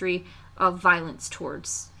defendant's history of violence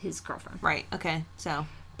towards his girlfriend. Right, okay, so.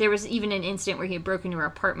 There was even an incident where he had broken into her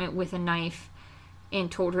apartment with a knife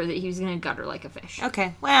and told her that he was going to gut her like a fish.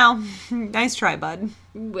 Okay, well, nice try, bud.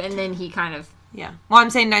 And then he kind of... Yeah. Well, I'm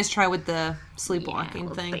saying nice try with the sleepwalking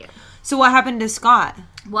thing. Bad. So what happened to Scott?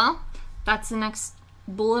 Well, that's the next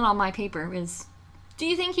bullet on my paper is, do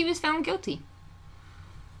you think he was found guilty?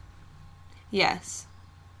 Yes.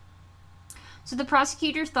 So the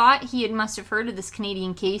prosecutor thought he must have heard of this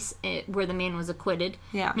Canadian case where the man was acquitted,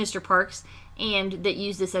 Mr. Parks, and that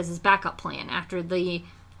used this as his backup plan after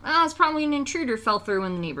it's probably an intruder fell through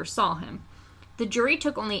when the neighbors saw him. The jury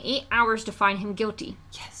took only 8 hours to find him guilty.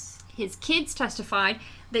 Yes. His kids testified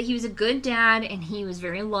that he was a good dad and he was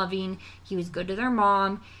very loving. He was good to their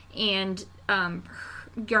mom. And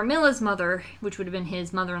Yarmila's mother, which would have been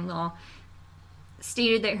his mother-in-law,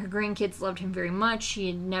 stated that her grandkids loved him very much. She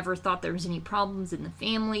had never thought there was any problems in the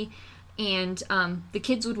family. And the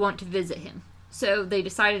kids would want to visit him. So they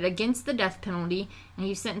decided against the death penalty, and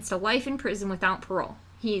he was sentenced to life in prison without parole.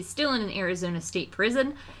 He is still in an Arizona state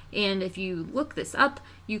prison, and if you look this up,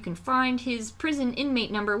 you can find his prison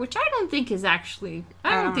inmate number, which I don't think is actually...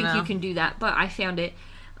 I don't think you can do that, but I found it.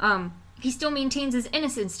 He still maintains his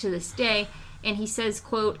innocence to this day, and he says,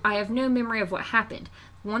 quote, "I have no memory of what happened.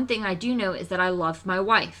 One thing I do know is that I loved my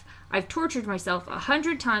wife. I've tortured myself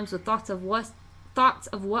 100 times with thoughts of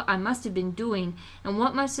what I must have been doing and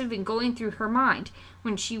what must have been going through her mind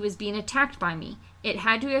when she was being attacked by me. It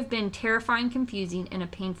had to have been terrifying, confusing, and a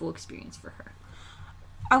painful experience for her."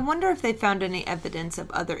 I wonder if they found any evidence of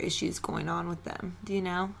other issues going on with them. Do you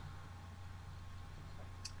know?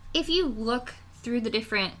 If you look through the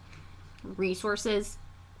different resources,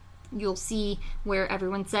 you'll see where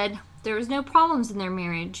everyone said there was no problems in their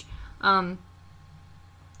marriage.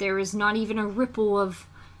 There was not even a ripple of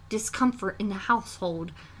discomfort in the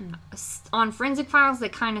household. On Forensic Files, they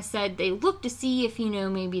kind of said they looked to see if,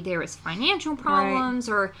 maybe there was financial problems,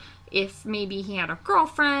 or if maybe he had a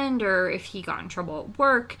girlfriend, or if he got in trouble at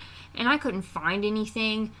work, and I couldn't find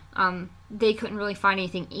anything. They couldn't really find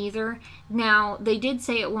anything either. Now, they did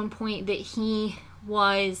say at one point that he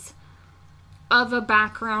was of a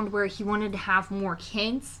background where he wanted to have more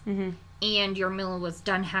kids, and Yarmila was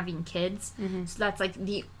done having kids. So that's like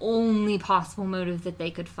the only possible motive that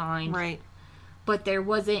they could find. Right. But there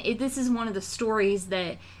wasn't... this is one of the stories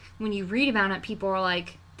that when you read about it, people are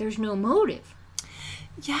like, there's no motive.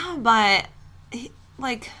 Yeah, but, I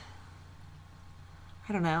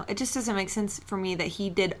don't know. It just doesn't make sense for me that he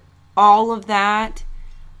did all of that,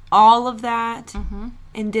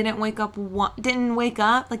 and didn't wake up.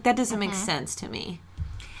 Like, that doesn't make sense to me.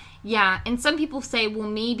 Yeah, and some people say, well,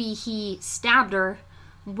 maybe he stabbed her,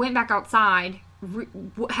 went back outside,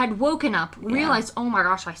 had woken up, realized, oh my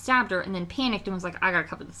gosh, I stabbed her, and then panicked and was like, I gotta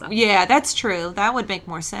cover this up. Yeah, that's true. That would make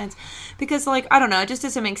more sense. Because, like, I don't know, it just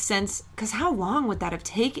doesn't make sense. Because how long would that have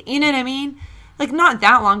taken? You know what I mean? Like, not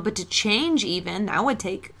that long, but to change even, that would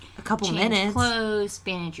take a couple minutes. Change clothes,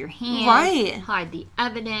 bandage your hands, right? Hide the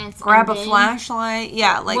evidence, grab a flashlight.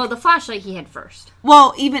 Yeah, like, well, the flashlight he had first.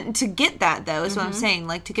 Well, even to get that though is what I'm saying.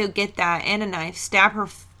 Like, to go get that and a knife, stab her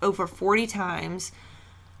over 40 times.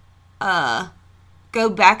 Go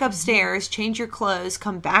back upstairs, change your clothes,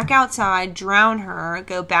 come back outside, drown her,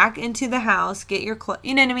 go back into the house, get your clothes.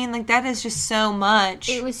 You know what I mean? Like, that is just so much.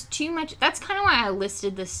 It was too much. That's kind of why I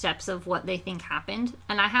listed the steps of what they think happened.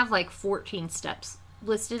 And I have like 14 steps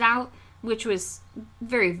listed out, which was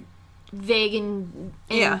very vague and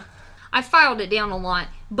yeah. I filed it down a lot,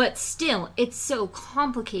 but still, it's so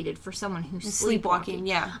complicated for someone who's sleepwalking.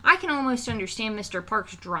 Yeah. I can almost understand Mr.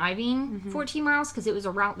 Parks driving 14 miles because it was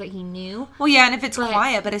a route that he knew. Well, yeah, and if it's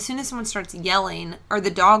quiet, but as soon as someone starts yelling or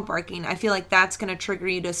the dog barking, I feel like that's going to trigger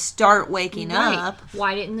you to start waking up.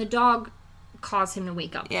 Why didn't the dog cause him to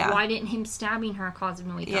wake up? Yeah. Why didn't him stabbing her cause him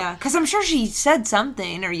to wake up? Yeah, because I'm sure she said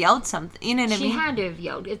something or yelled something. You know what I mean? She had to have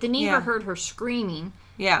yelled. If the neighbor heard her screaming,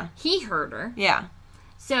 he heard her. Yeah.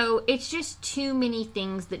 So it's just too many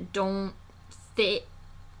things that don't fit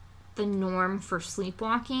the norm for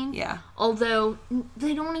sleepwalking. Yeah. Although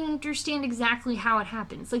they don't even understand exactly how it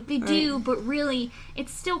happens. Like, they do, but really,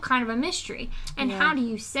 it's still kind of a mystery. And how do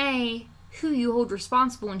you say who you hold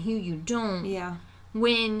responsible and who you don't? Yeah.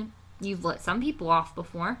 When you've let some people off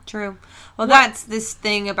before. True. Well, that's this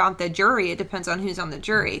thing about the jury. It depends on who's on the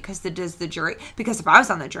jury. Because if I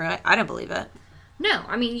was on the jury, I don't believe it. No,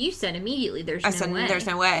 I mean, you said immediately there's no way. There's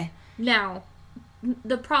no way. Now,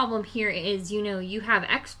 the problem here is, you have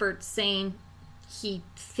experts saying he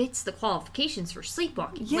fits the qualifications for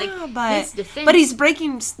sleepwalking. Yeah, but he's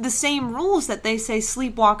breaking the same rules that they say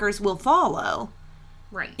sleepwalkers will follow.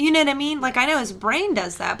 Right. You know what I mean? Like, I know his brain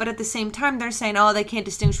does that, but at the same time, they're saying, oh, they can't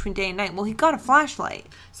distinguish between day and night. Well, he got a flashlight.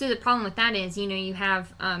 So the problem with that is, you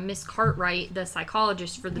have Miss Cartwright, the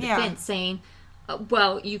psychologist for the defense, saying,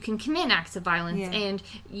 well, you can commit acts of violence, and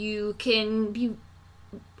you can be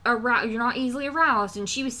you're not easily aroused. And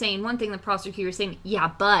she was saying one thing, the prosecutor was saying,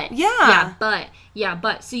 yeah, but.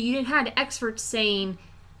 So you had experts saying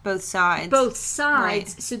both sides. Right.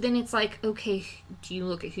 So then it's like, okay, do you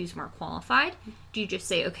look at who's more qualified? Do you just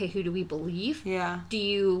say, okay, who do we believe? Yeah. Do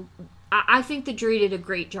you... I think the jury did a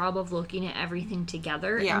great job of looking at everything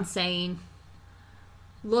together and saying,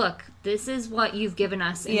 look, this is what you've given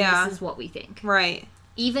us, and this is what we think. Right.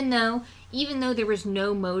 Even though there was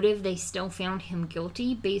no motive, they still found him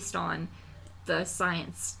guilty based on the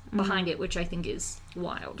science behind it, which I think is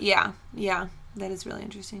wild. Yeah. Yeah. That is really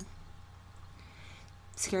interesting.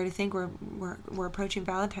 Scary to think we're approaching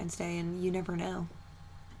Valentine's Day, and you never know.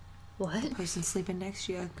 What? The person sleeping next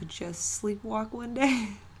to you could just sleepwalk one day.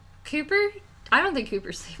 Cooper? I don't think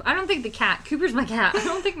Cooper sleeps. I don't think the cat. Cooper's my cat. I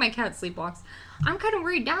don't think my cat sleepwalks. I'm kind of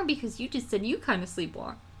worried now because you just said you kind of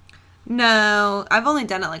sleepwalk. No, I've only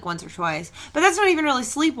done it like once or twice. But that's not even really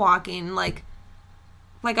sleepwalking. Like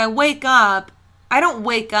I wake up. I don't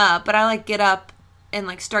wake up, but I like get up and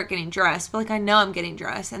like start getting dressed. But like I know I'm getting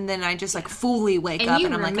dressed, and then I just like fully wake up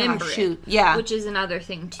and I'm like, oh shoot, yeah. Which is another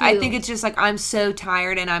thing too. I think it's just like I'm so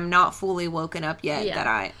tired and I'm not fully woken up yet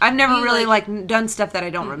that I've never really like done stuff that I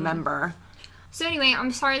don't remember. So anyway,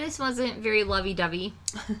 I'm sorry this wasn't very lovey-dovey.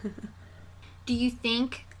 Do you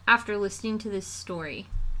think, after listening to this story,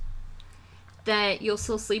 that you'll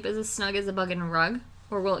still sleep as snug as a bug in a rug?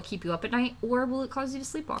 Or will it keep you up at night? Or will it cause you to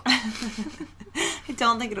sleepwalk? I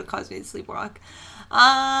don't think it'll cause me to sleepwalk.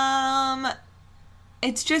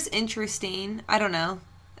 It's just interesting. I don't know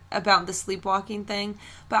about the sleepwalking thing.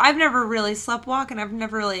 But I've never really sleptwalked, and I've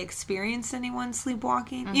never really experienced anyone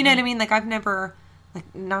sleepwalking. Mm-hmm. You know what I mean? Like, I've never...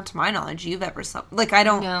 Like, not to my knowledge, you've ever slept. Like, I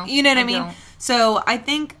don't... No, you know what I mean? Don't. So, I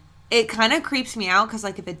think it kind of creeps me out, because,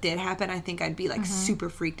 like, if it did happen, I think I'd be, like, super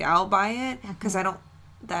freaked out by it. Because I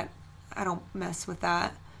don't mess with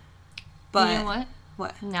that. But... You know what?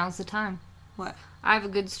 What? Now's the time. What? I have a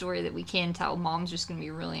good story that we can tell. Mom's just going to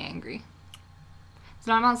be really angry. It's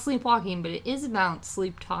not about sleepwalking, but it is about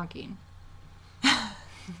sleep talking.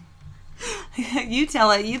 You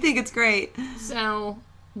tell it. You think it's great. So...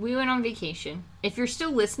 We went on vacation. If you're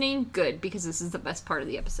still listening, good, because this is the best part of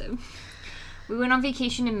the episode. We went on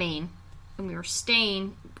vacation in Maine, and we were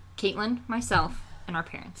staying, Caitlin, myself, and our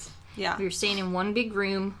parents. Yeah. We were staying in one big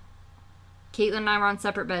room. Caitlin and I were on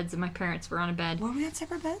separate beds, and my parents were on a bed. Were we on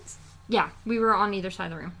separate beds? Yeah, we were on either side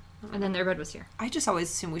of the room. And then their bed was here. I just always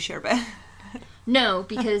assume we share a bed. No,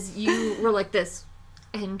 because you were like this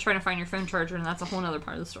and trying to find your phone charger, and that's a whole other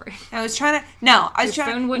part of the story. I was trying to... No, I was Your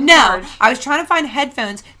trying... phone wouldn't No, charge. I was trying to find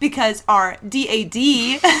headphones because our DAD...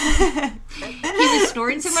 He was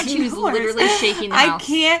snoring so much, he was literally shaking the house. I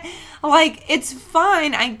can't... Like, it's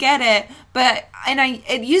fine, I get it, but... And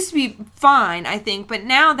it used to be fine, I think, but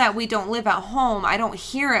now that we don't live at home, I don't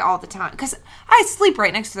hear it all the time. Because I sleep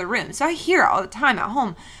right next to the room, so I hear it all the time at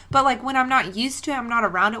home. But, like, when I'm not used to it, I'm not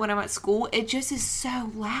around it when I'm at school, it just is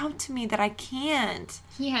so loud to me that I can't.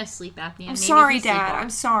 He has sleep apnea. I'm sorry, Dad. I'm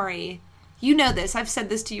sorry. You know this. I've said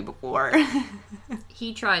this to you before.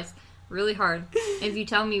 He tries really hard. If you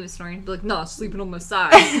tell me he was snoring, he'd be like, no, sleeping on my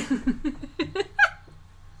side.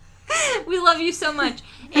 We love you so much.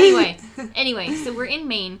 Anyway, so we're in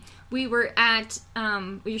Maine. We were at,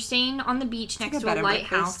 we were staying on the beach next to a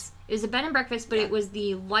lighthouse. It was a bed and breakfast, but it was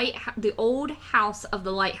the old house of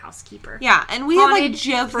the lighthouse keeper. Yeah, and we had like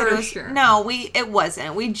joked that it was. Sure. No, it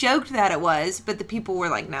wasn't. We joked that it was, but the people were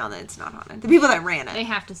like, no, that it's not haunted. The people that ran it. They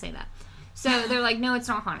have to say that. So they're like, no, it's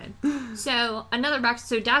not haunted. So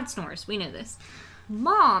so Dad snores. We know this.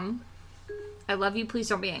 Mom, I love you. Please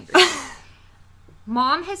don't be angry.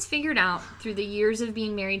 Mom has figured out through the years of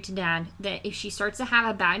being married to Dad that if she starts to have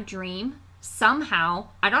a bad dream, somehow,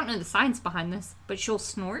 I don't know the science behind this, but she'll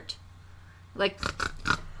snort. Like,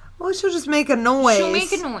 well, she'll just make a noise. She'll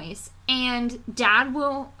make a noise. And Dad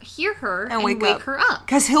will hear her and wake her up.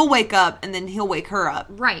 Because he'll wake up and then he'll wake her up.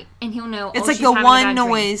 Right. And he'll know, it's like the one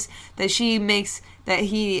noise that she makes that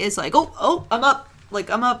he is like, oh, I'm up.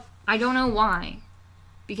 Like, I'm up. I don't know why.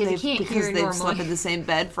 Because he can't hear normally. Because they've slept in the same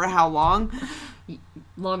bed for how long?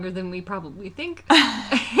 Longer than we probably think.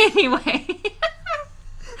 Anyway,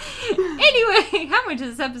 how much of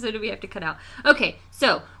this episode do we have to cut out? Okay,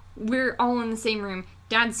 so we're all in the same room.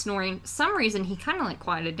 Dad's snoring. Some reason he kind of like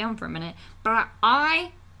quieted down for a minute, but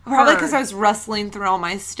probably because I was rustling through all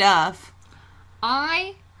my stuff.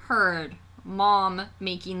 I heard Mom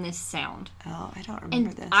making this sound. Oh, I don't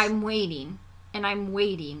remember this. I'm waiting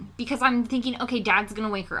because I'm thinking, okay, Dad's gonna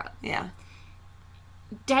wake her up. Yeah.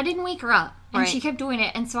 Dad didn't wake her up, and she kept doing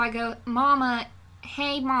it, and so I go, Mama,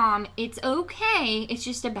 hey, Mom, it's okay, it's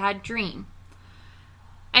just a bad dream.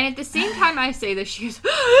 And at the same time I say this, she goes,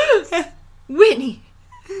 Whitney,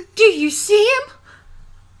 do you see him?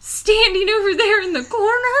 Standing over there in the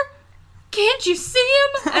corner? Can't you see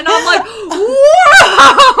him? And I'm like,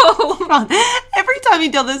 whoa! Every time you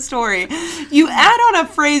tell this story, you add on a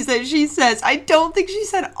phrase that she says. I don't think she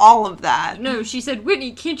said all of that. No, she said,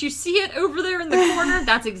 Whitney, can't you see it over there in the corner?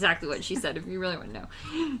 That's exactly what she said, if you really want to know.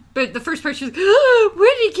 But the first part, she was like,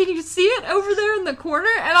 Whitney, can you see it over there in the corner?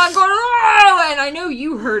 And I'm going, oh! And I know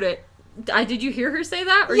you heard it. Did you hear her say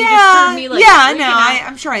that? Or you just heard me like, yeah, no,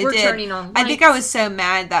 I'm sure I did. We're turning on lights. I think I was so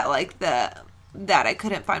mad that that I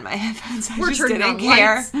couldn't find my headphones. I just didn't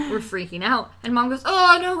care. Lights. We're freaking out. And Mom goes,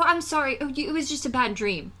 oh, no, I'm sorry. Oh, it was just a bad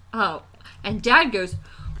dream. Oh. And Dad goes,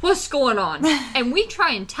 what's going on? And we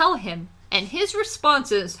try and tell him. And his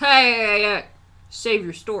response is, hey, save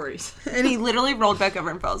your stories. And he literally rolled back over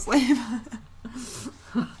and fell asleep.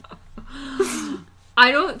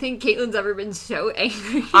 I don't think Caitlin's ever been so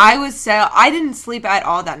angry. I didn't sleep at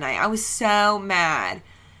all that night. I was so mad.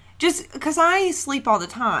 Just because I sleep all the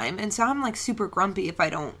time, and so I'm, like, super grumpy if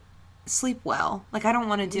I don't sleep well. Like, I don't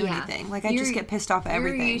want to do anything. Like, I just get pissed off at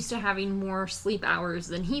everything. You're used to having more sleep hours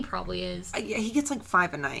than he probably is. Yeah, he gets, like,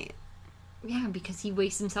 5 a night. Yeah, because he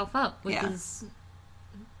wakes himself up with his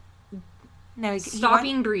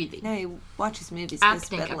breathing. No, he watches movies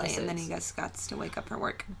steadily, and then he got to wake up for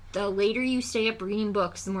work. The later you stay up reading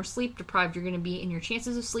books, the more sleep deprived you're going to be, and your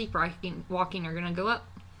chances of sleepwalking are going to go up.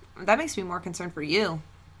 That makes me more concerned for you.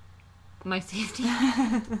 My safety.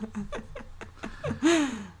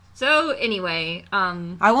 So, anyway,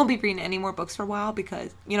 I won't be reading any more books for a while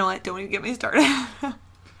because, you know what, don't even get me started.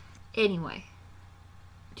 Anyway.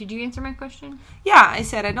 Did you answer my question? Yeah, I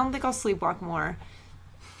said I don't think I'll sleepwalk more.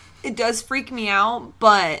 It does freak me out,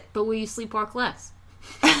 but... But will you sleepwalk less?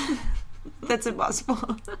 That's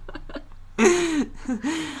impossible. You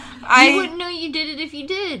wouldn't know you did it if you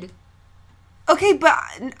did. Okay, but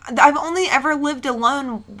I've only ever lived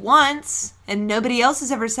alone once, and nobody else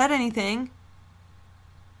has ever said anything.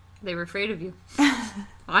 They were afraid of you.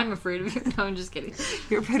 I'm afraid of you. No, I'm just kidding.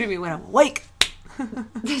 You're afraid of me when I'm awake.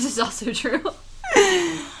 This is also true.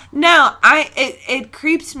 No, it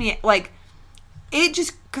creeps me, like, it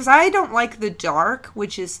just, because I don't like the dark,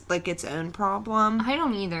 which is, like, its own problem. I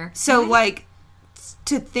don't either. So, like,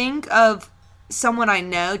 to think of someone I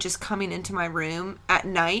know just coming into my room at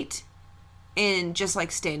night and just,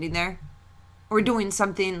 like, standing there or doing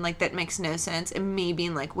something, like, that makes no sense and me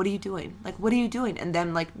being like, what are you doing? Like, what are you doing? And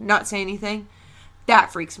them, like, not saying anything.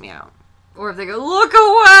 that freaks me out. Or if they go, look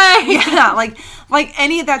away! Yeah, like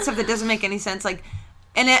any of that stuff that doesn't make any sense, like,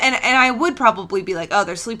 and I would probably be like, oh,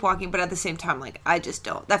 they're sleepwalking, but at the same time, like, I just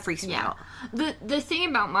don't. That freaks me out. The thing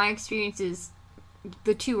about my experience is,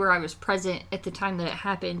 the two where I was present at the time that it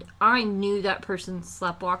happened, I knew that person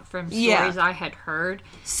sleptwalked from stories I had heard.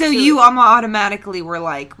 So you automatically were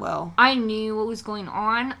like, well... I knew what was going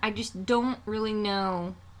on. I just don't really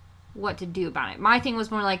know what to do about it. My thing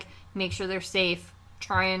was more like, make sure they're safe,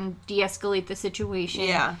 try and de-escalate the situation,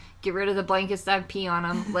 get rid of the blankets that have pee on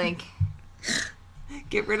them, like...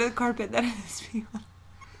 Get rid of the carpet that has pee on.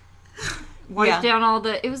 Wipe down all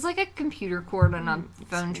the... It was like a computer cord and a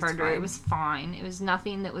phone charger. It was fine. It was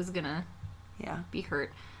nothing that was gonna be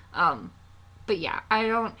hurt. But yeah, I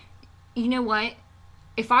don't... You know what?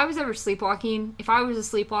 If I was ever sleepwalking, if I was a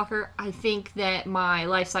sleepwalker, I think that my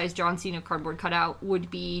life-size John Cena cardboard cutout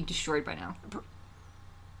would be destroyed by now.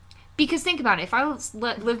 Because think about it. If I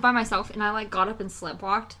lived by myself and I, like, got up and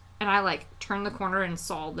sleptwalked, and I, like, turned the corner and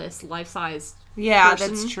saw this life-size person,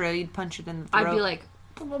 that's true. You'd punch it in the throat. I'd be like...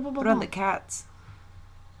 What about the cats?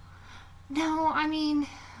 No, I mean,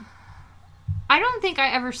 I don't think I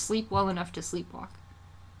ever sleep well enough to sleepwalk.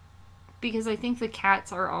 Because I think the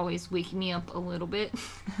cats are always waking me up a little bit.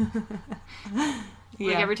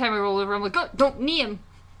 Like, every time I roll over, I'm like, oh, don't knee him.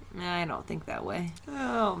 I don't think that way.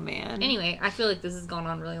 Oh, man. Anyway, I feel like this has gone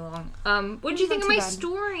on really long. What did you think of my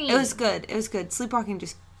story? It was good. It was good. Sleepwalking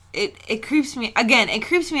just... It creeps me... Again, it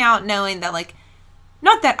creeps me out knowing that, like...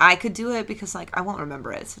 Not that I could do it, because, like, I won't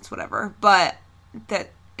remember it, so it's whatever. But that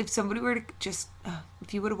if somebody were to just...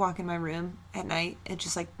 if you were to walk in my room at night and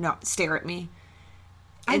just, like, not stare at me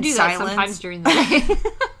I do that sometimes during the day.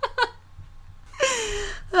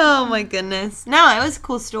 Oh, my goodness. No, it was a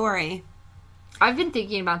cool story. I've been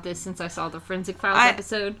thinking about this since I saw the Forensic Files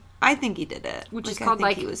episode. I think he did it. Which is called,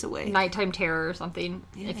 like, he was awake. Nighttime Terror or something,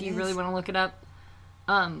 if you really want to look it up.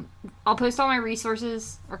 I'll post all my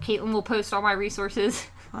resources, or Caitlin will post all my resources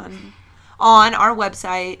on our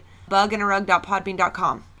website,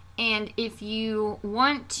 bugandarug.podbean.com. And if you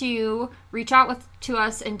want to reach out to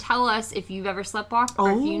us and tell us if you've ever sleepwalked,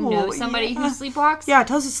 or if you know somebody who sleepwalks. Yeah,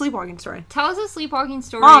 tell us a sleepwalking story. Tell us a sleepwalking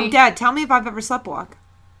story. Mom, Dad, tell me if I've ever sleptwalked.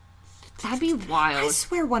 That'd be wild. I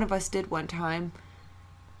swear one of us did one time.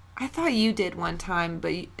 I thought you did one time,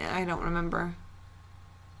 but I don't remember.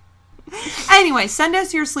 Anyway, send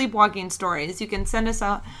us your sleepwalking stories. You can send us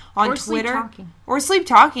out on Twitter. Or sleep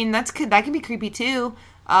talking. That can be creepy too.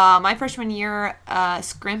 My freshman year,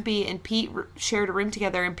 Scrimpy and Pete shared a room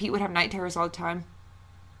together, and Pete would have night terrors all the time.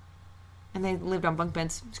 And they lived on bunk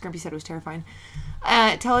beds. Scrimpy said it was terrifying.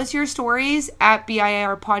 Tell us your stories at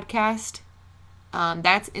BIAR Podcast.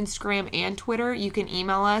 That's Instagram and Twitter. You can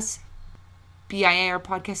email us,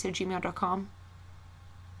 biarpodcast@gmail.com.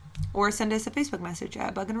 Or send us a Facebook message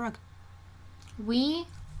at Bug and a Rug. We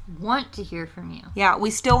want to hear from you. Yeah, we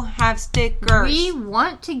still have stickers. We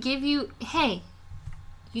want to give you... Hey,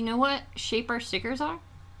 you know what shape our stickers are?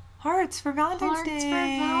 Hearts for Valentine's Day. Hearts for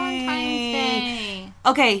Valentine's Day.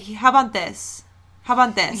 Okay, how about this?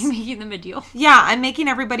 You're making them a deal? Yeah, I'm making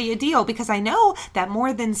everybody a deal because I know that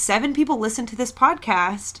more than 7 people listen to this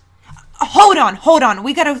podcast. Hold on.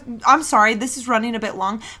 I'm sorry, this is running a bit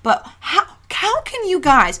long, but how can you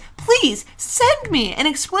guys please send me and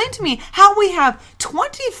explain to me how we have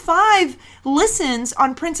 25 listens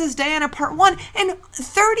on Princess Diana Part 1 and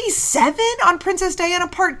 37 on Princess Diana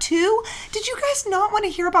Part 2? Did you guys not want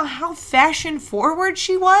to hear about how fashion forward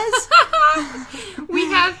she was? We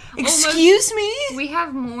have... Excuse me? We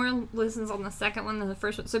have more listens on the second one than the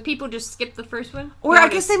first one, so people just skip the first one? Or I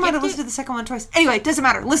guess they might have listened to the second one twice. Anyway, it doesn't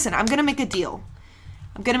matter. Listen, I'm going to make a deal.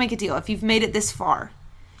 If you've made it this far.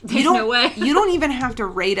 There's no way. You don't even have to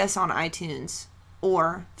rate us on iTunes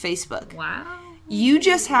or Facebook. Wow. You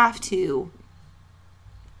just have to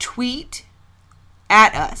tweet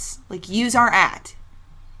at us. Like, use our @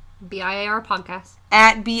 BIAR Podcast.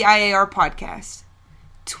 At BIAR Podcast.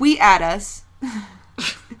 Tweet at us.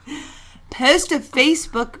 Post a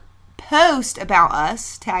Facebook post about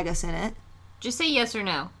us. Tag us in it. Just say yes or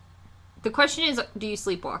no. The question is, do you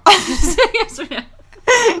sleepwalk? Just say yes or no.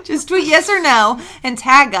 Just tweet yes or no and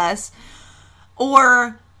tag us.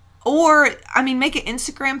 Or I mean, make an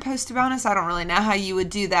Instagram post about us. I don't really know how you would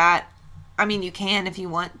do that. I mean, you can if you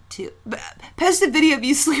want to. But post a video of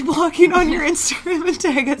you sleepwalking on your Instagram and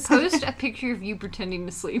tag us. Post a picture of you pretending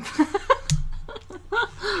to sleep.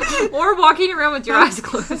 Or walking around with your eyes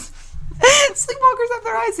closed. Sleepwalkers have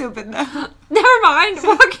their eyes open, though. Never mind.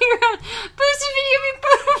 Walking around. Post a video of you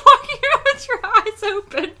walking around with your eyes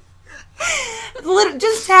open.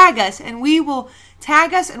 Just tag us, and we will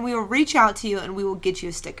reach out to you, and we will get you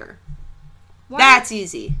a sticker. That's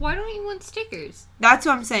easy. Why don't you want stickers? That's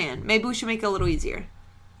what I'm saying. Maybe we should make it a little easier.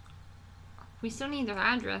 We still need their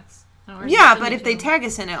address. Yeah, but if they tag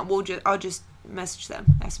us in it, I'll just message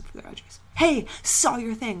them, ask them for their address. Hey, saw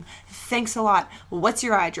your thing. Thanks a lot. What's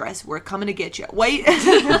your address? We're coming to get you. Wait.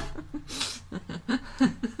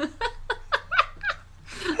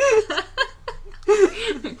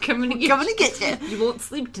 Coming to get you. You won't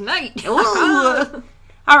sleep tonight. All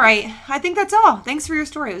right. I think that's all. Thanks for your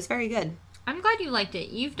story. It was very good. I'm glad you liked it.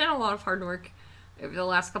 You've done a lot of hard work over the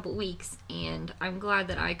last couple weeks, and I'm glad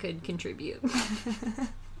that I could contribute.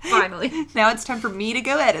 Finally. Now it's time for me to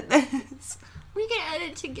go edit this. We can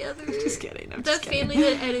edit together. Just kidding. I'm the just kidding. family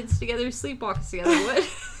that edits together sleepwalks together. What?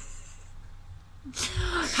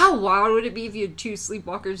 How wild would it be if you had two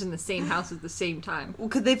sleepwalkers in the same house at the same time? Well,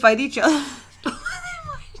 could they fight each other?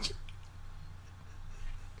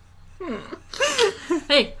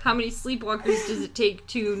 Hey, how many sleepwalkers does it take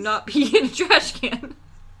to not pee in a trash can?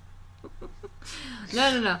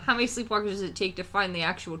 No. How many sleepwalkers does it take to find the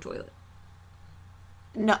actual toilet?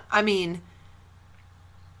 No, I mean,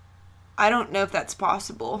 I don't know if that's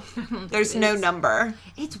possible. There's no number.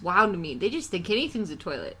 It's wild to me. They just think anything's a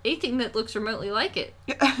toilet. Anything that looks remotely like it.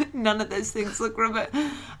 None of those things look remote.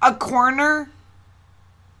 A corner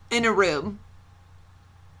in a room.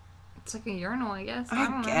 It's like a urinal, I guess. I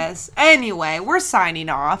don't guess. Anyway, we're signing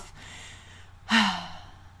off.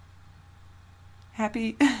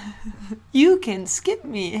 Happy. You can skip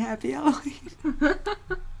me. Happy Halloween.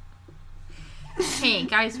 Hey,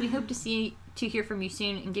 guys, we hope to hear from you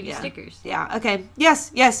soon and give you stickers. Yeah, okay.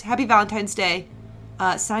 Yes. Happy Valentine's Day.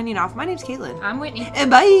 Signing off. My name's Caitlin. I'm Whitney. And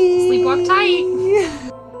bye. Sleepwalk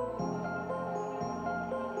tight.